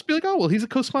they'll just be like, oh, well, he's a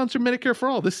co-sponsored Medicare for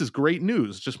All. This is great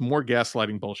news. Just more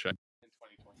gaslighting bullshit.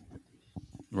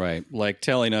 Right. Like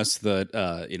telling us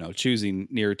that, choosing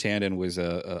Neera Tanden was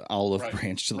a olive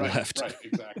branch to the left. Right,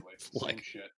 exactly. Like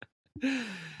shit.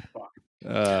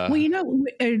 Well,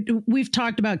 we've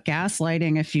talked about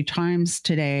gaslighting a few times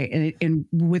today in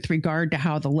with regard to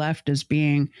how the left is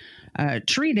being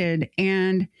treated.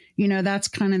 And, that's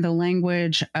kind of the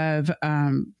language of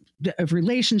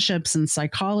relationships and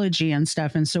psychology and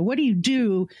stuff. And so what do you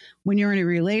do when you're in a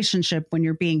relationship, when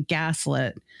you're being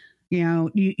gaslit?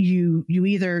 You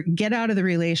either get out of the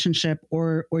relationship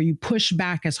or you push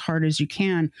back as hard as you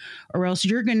can, or else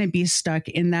you're going to be stuck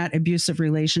in that abusive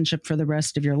relationship for the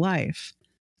rest of your life.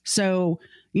 So,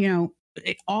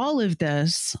 all of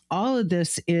this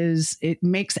is, it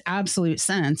makes absolute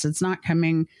sense. It's not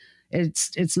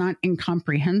not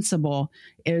incomprehensible.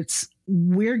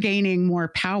 We're gaining more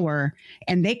power,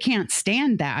 and they can't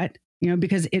stand that,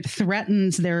 because it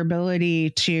threatens their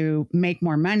ability to make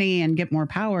more money and get more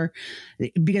power,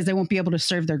 because they won't be able to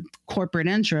serve their corporate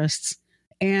interests.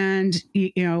 And,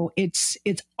 it's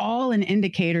all an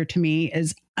indicator to me,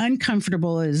 as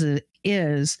uncomfortable as it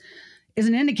is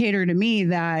an indicator to me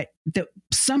that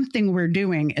something we're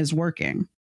doing is working.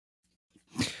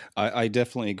 I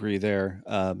definitely agree there.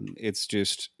 It's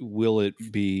just, will it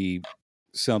be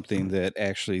something that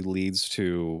actually leads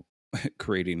to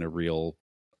creating a real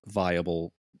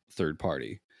viable third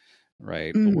party,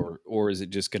 right? Or is it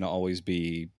just going to always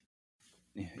be,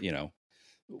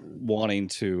 wanting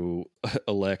to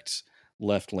elect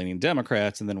left-leaning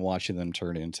Democrats and then watching them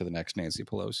turn into the next Nancy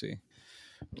Pelosi,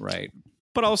 right?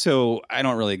 But also, I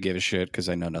don't really give a shit because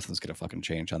I know nothing's going to fucking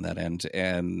change on that end.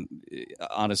 And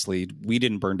honestly, we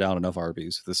didn't burn down enough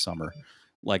Arby's this summer.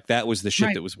 Like, that was the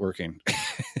shit that was working.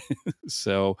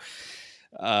 So,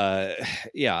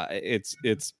 yeah, it's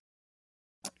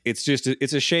just,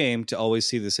 it's a shame to always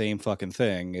see the same fucking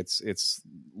thing. It's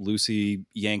Lucy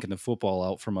yanking the football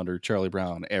out from under Charlie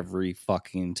Brown every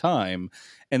fucking time,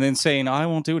 and then saying, "I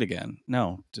won't do it again."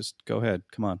 No, just go ahead.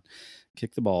 Come on,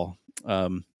 kick the ball.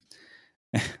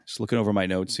 Just looking over my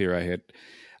notes here,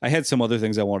 I had some other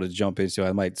things I wanted to jump into.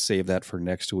 I might save that for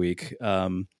next week.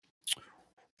 One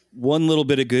little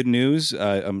bit of good news.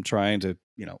 I'm trying to,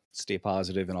 stay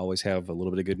positive and always have a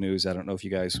little bit of good news. I don't know if you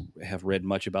guys have read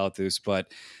much about this,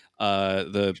 but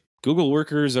the Google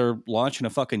workers are launching a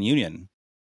fucking union.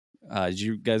 Did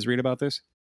you guys read about this?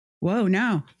 Whoa,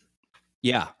 no.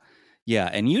 Yeah.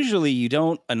 And usually you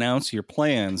don't announce your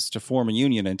plans to form a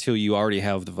union until you already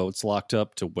have the votes locked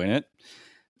up to win it.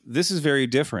 This is very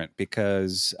different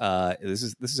because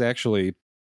this is actually,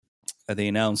 they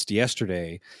announced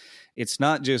yesterday, it's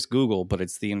not just Google, but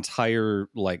it's the entire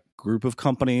group of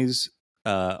companies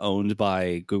owned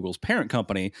by Google's parent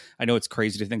company. I know it's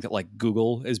crazy to think that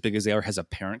Google, as big as they are, has a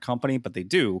parent company, but they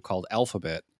do, called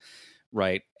Alphabet,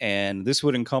 right? And this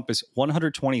would encompass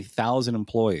 120,000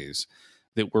 employees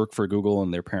that work for Google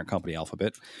and their parent company,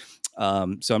 Alphabet.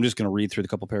 So I'm just going to read through the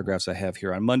couple paragraphs I have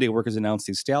here. On Monday, workers announced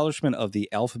the establishment of the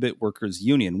Alphabet Workers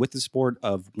Union with the support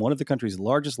of one of the country's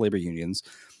largest labor unions,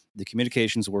 the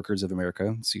Communications Workers of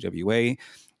America, CWA.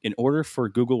 In order for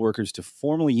Google workers to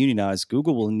formally unionize,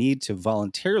 Google will need to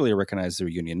voluntarily recognize their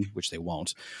union, which they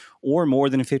won't, or more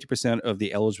than 50% of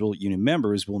the eligible union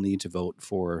members will need to vote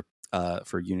for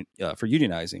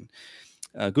unionizing.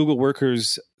 Google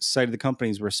workers cited the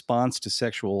company's response to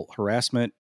sexual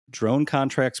harassment, drone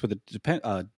contracts with the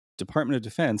Department of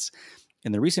Defense,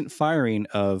 and the recent firing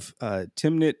of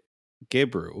Timnit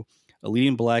Gebru, a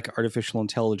leading Black artificial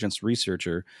intelligence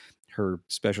researcher. Her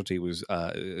specialty was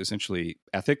essentially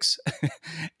ethics.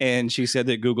 And she said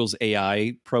that Google's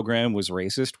AI program was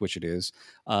racist, which it is.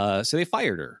 So they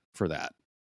fired her for that,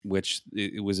 which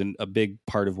it was a big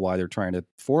part of why they're trying to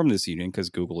form this union,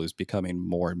 because Google is becoming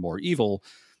more and more evil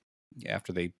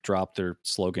after they dropped their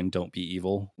slogan, "Don't be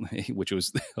evil," which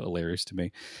was hilarious to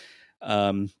me.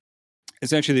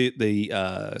 Essentially, they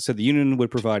said the union would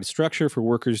provide structure for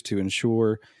workers to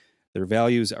ensure their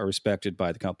values are respected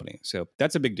by the company. So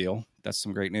that's a big deal. That's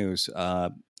some great news.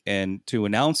 And to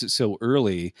announce it so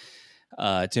early,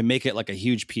 to make it a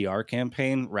huge PR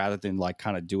campaign rather than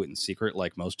kind of do it in secret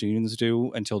like most unions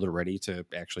do until they're ready to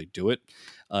actually do it,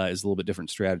 is a little bit different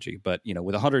strategy. But,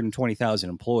 with 120,000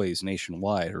 employees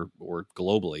nationwide or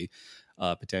globally,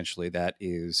 potentially, that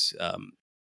is,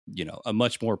 a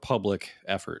much more public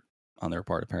effort on their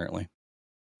part, apparently.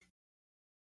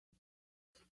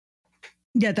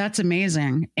 Yeah, that's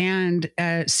amazing. And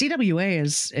CWA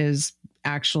is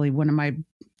actually one of my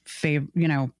favorite.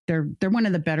 They're one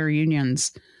of the better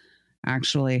unions,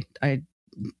 actually. At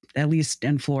least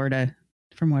in Florida,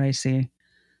 from what I see.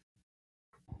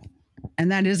 And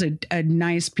that is a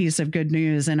nice piece of good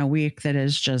news in a week that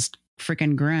is just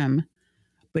freaking grim.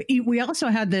 But we also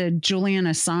had the Julian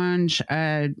Assange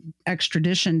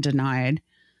extradition denied,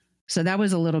 so that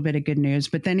was a little bit of good news.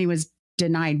 But then he was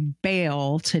denied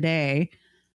bail today.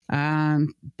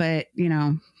 But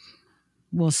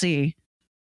we'll see.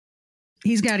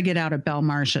 He's got to get out of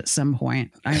Belmarsh at some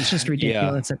point. It's just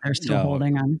ridiculous that they're still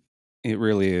holding him. It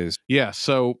really is. Yeah.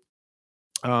 So,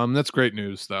 that's great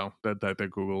news, though, that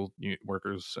Google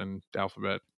workers and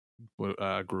Alphabet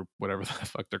group, whatever the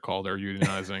fuck they're called, are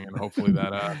unionizing, and hopefully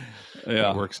that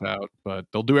works out. But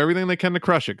they'll do everything they can to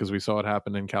crush it, because we saw it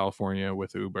happen in California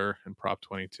with Uber and Prop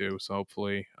 22. So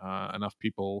hopefully enough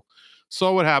people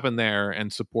saw what happened there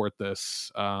and support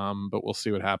this. But we'll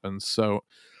see what happens. So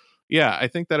yeah, I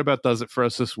think that about does it for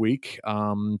us this week.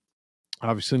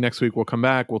 Obviously, next week we'll come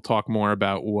back. We'll talk more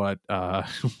about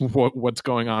what's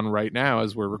going on right now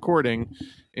as we're recording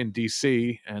in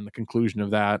DC, and the conclusion of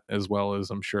that, as well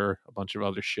as, I'm sure, a bunch of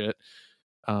other shit.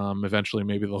 Eventually,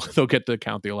 maybe they'll get to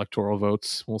count the electoral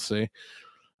votes. We'll see.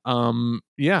 So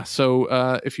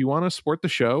if you want to support the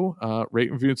show,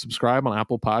 rate, review, and subscribe on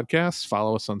Apple Podcasts.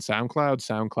 Follow us on SoundCloud,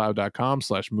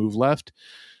 soundcloud.com/moveleft.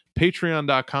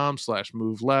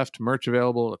 Patreon.com/moveleft. Merch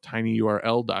available at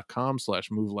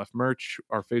tinyurl.com/moveleft-merch.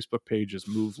 Our Facebook page is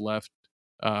moveleft.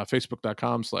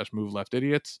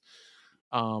 Facebook.com/moveleft-idiots.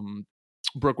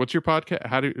 Brooke, what's your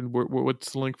podcast?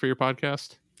 What's the link for your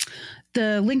podcast?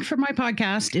 The link for my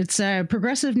podcast, it's a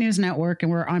Progressive News Network,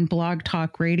 and we're on Blog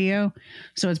Talk Radio.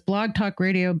 So it's Blog Talk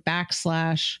Radio /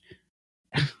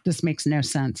 this makes no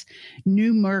sense,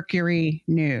 New Mercury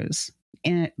News,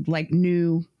 and like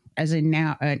new as in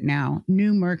now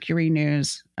New Mercury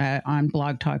News on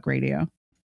Blog Talk Radio.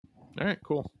 All right,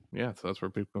 cool. Yeah, so that's where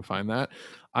people can find that.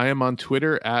 I am on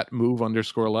Twitter at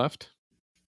 @move_left.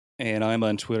 And I'm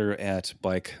on Twitter at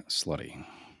Bike Slutty.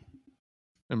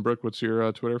 And Brooke, what's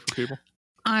your Twitter for people?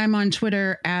 I'm on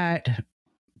Twitter at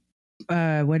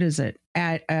Nashville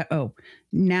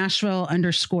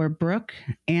 _Brooke.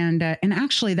 And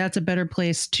actually that's a better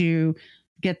place to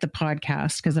get the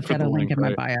podcast, because I've got a link in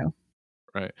my bio.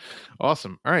 Right.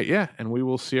 Awesome. All right. Yeah. And we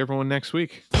will see everyone next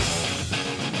week.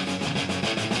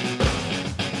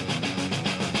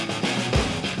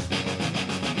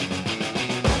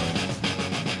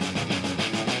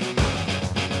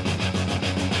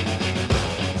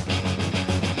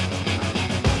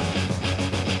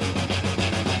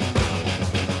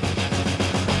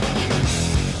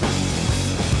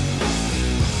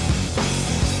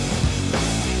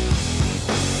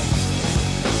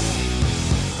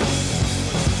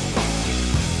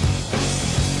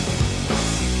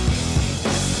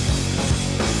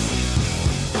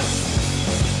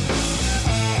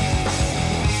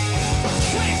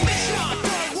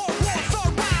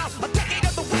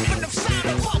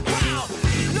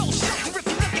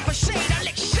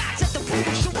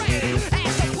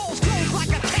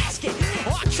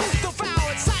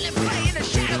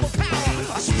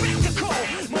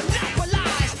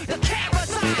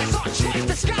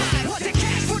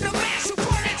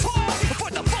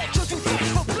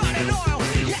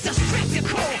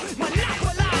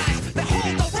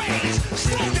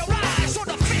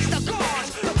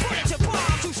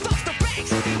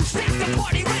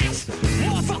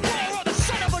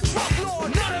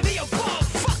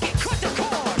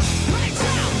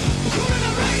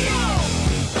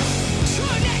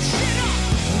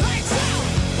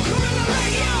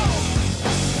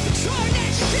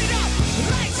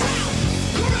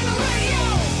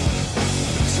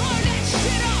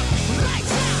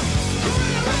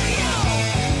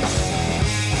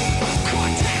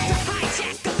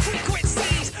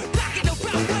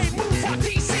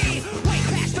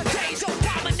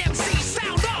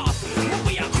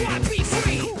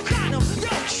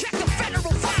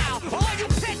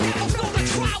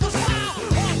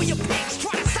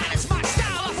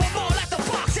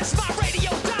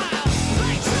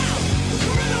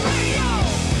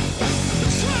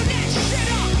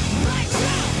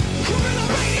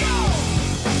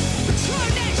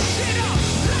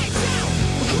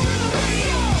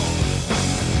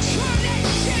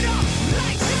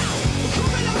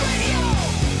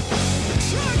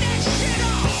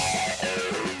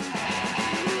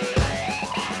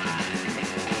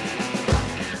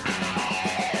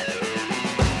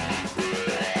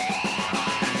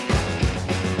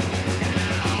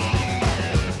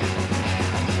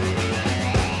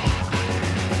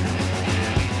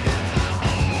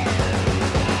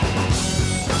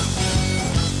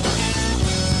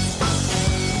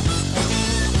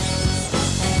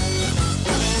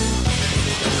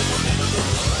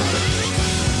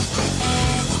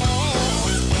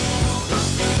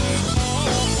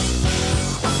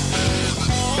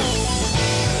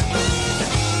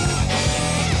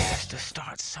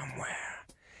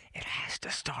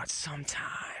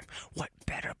 Sometime. What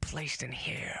better place than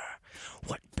here?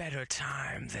 What better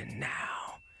time than now?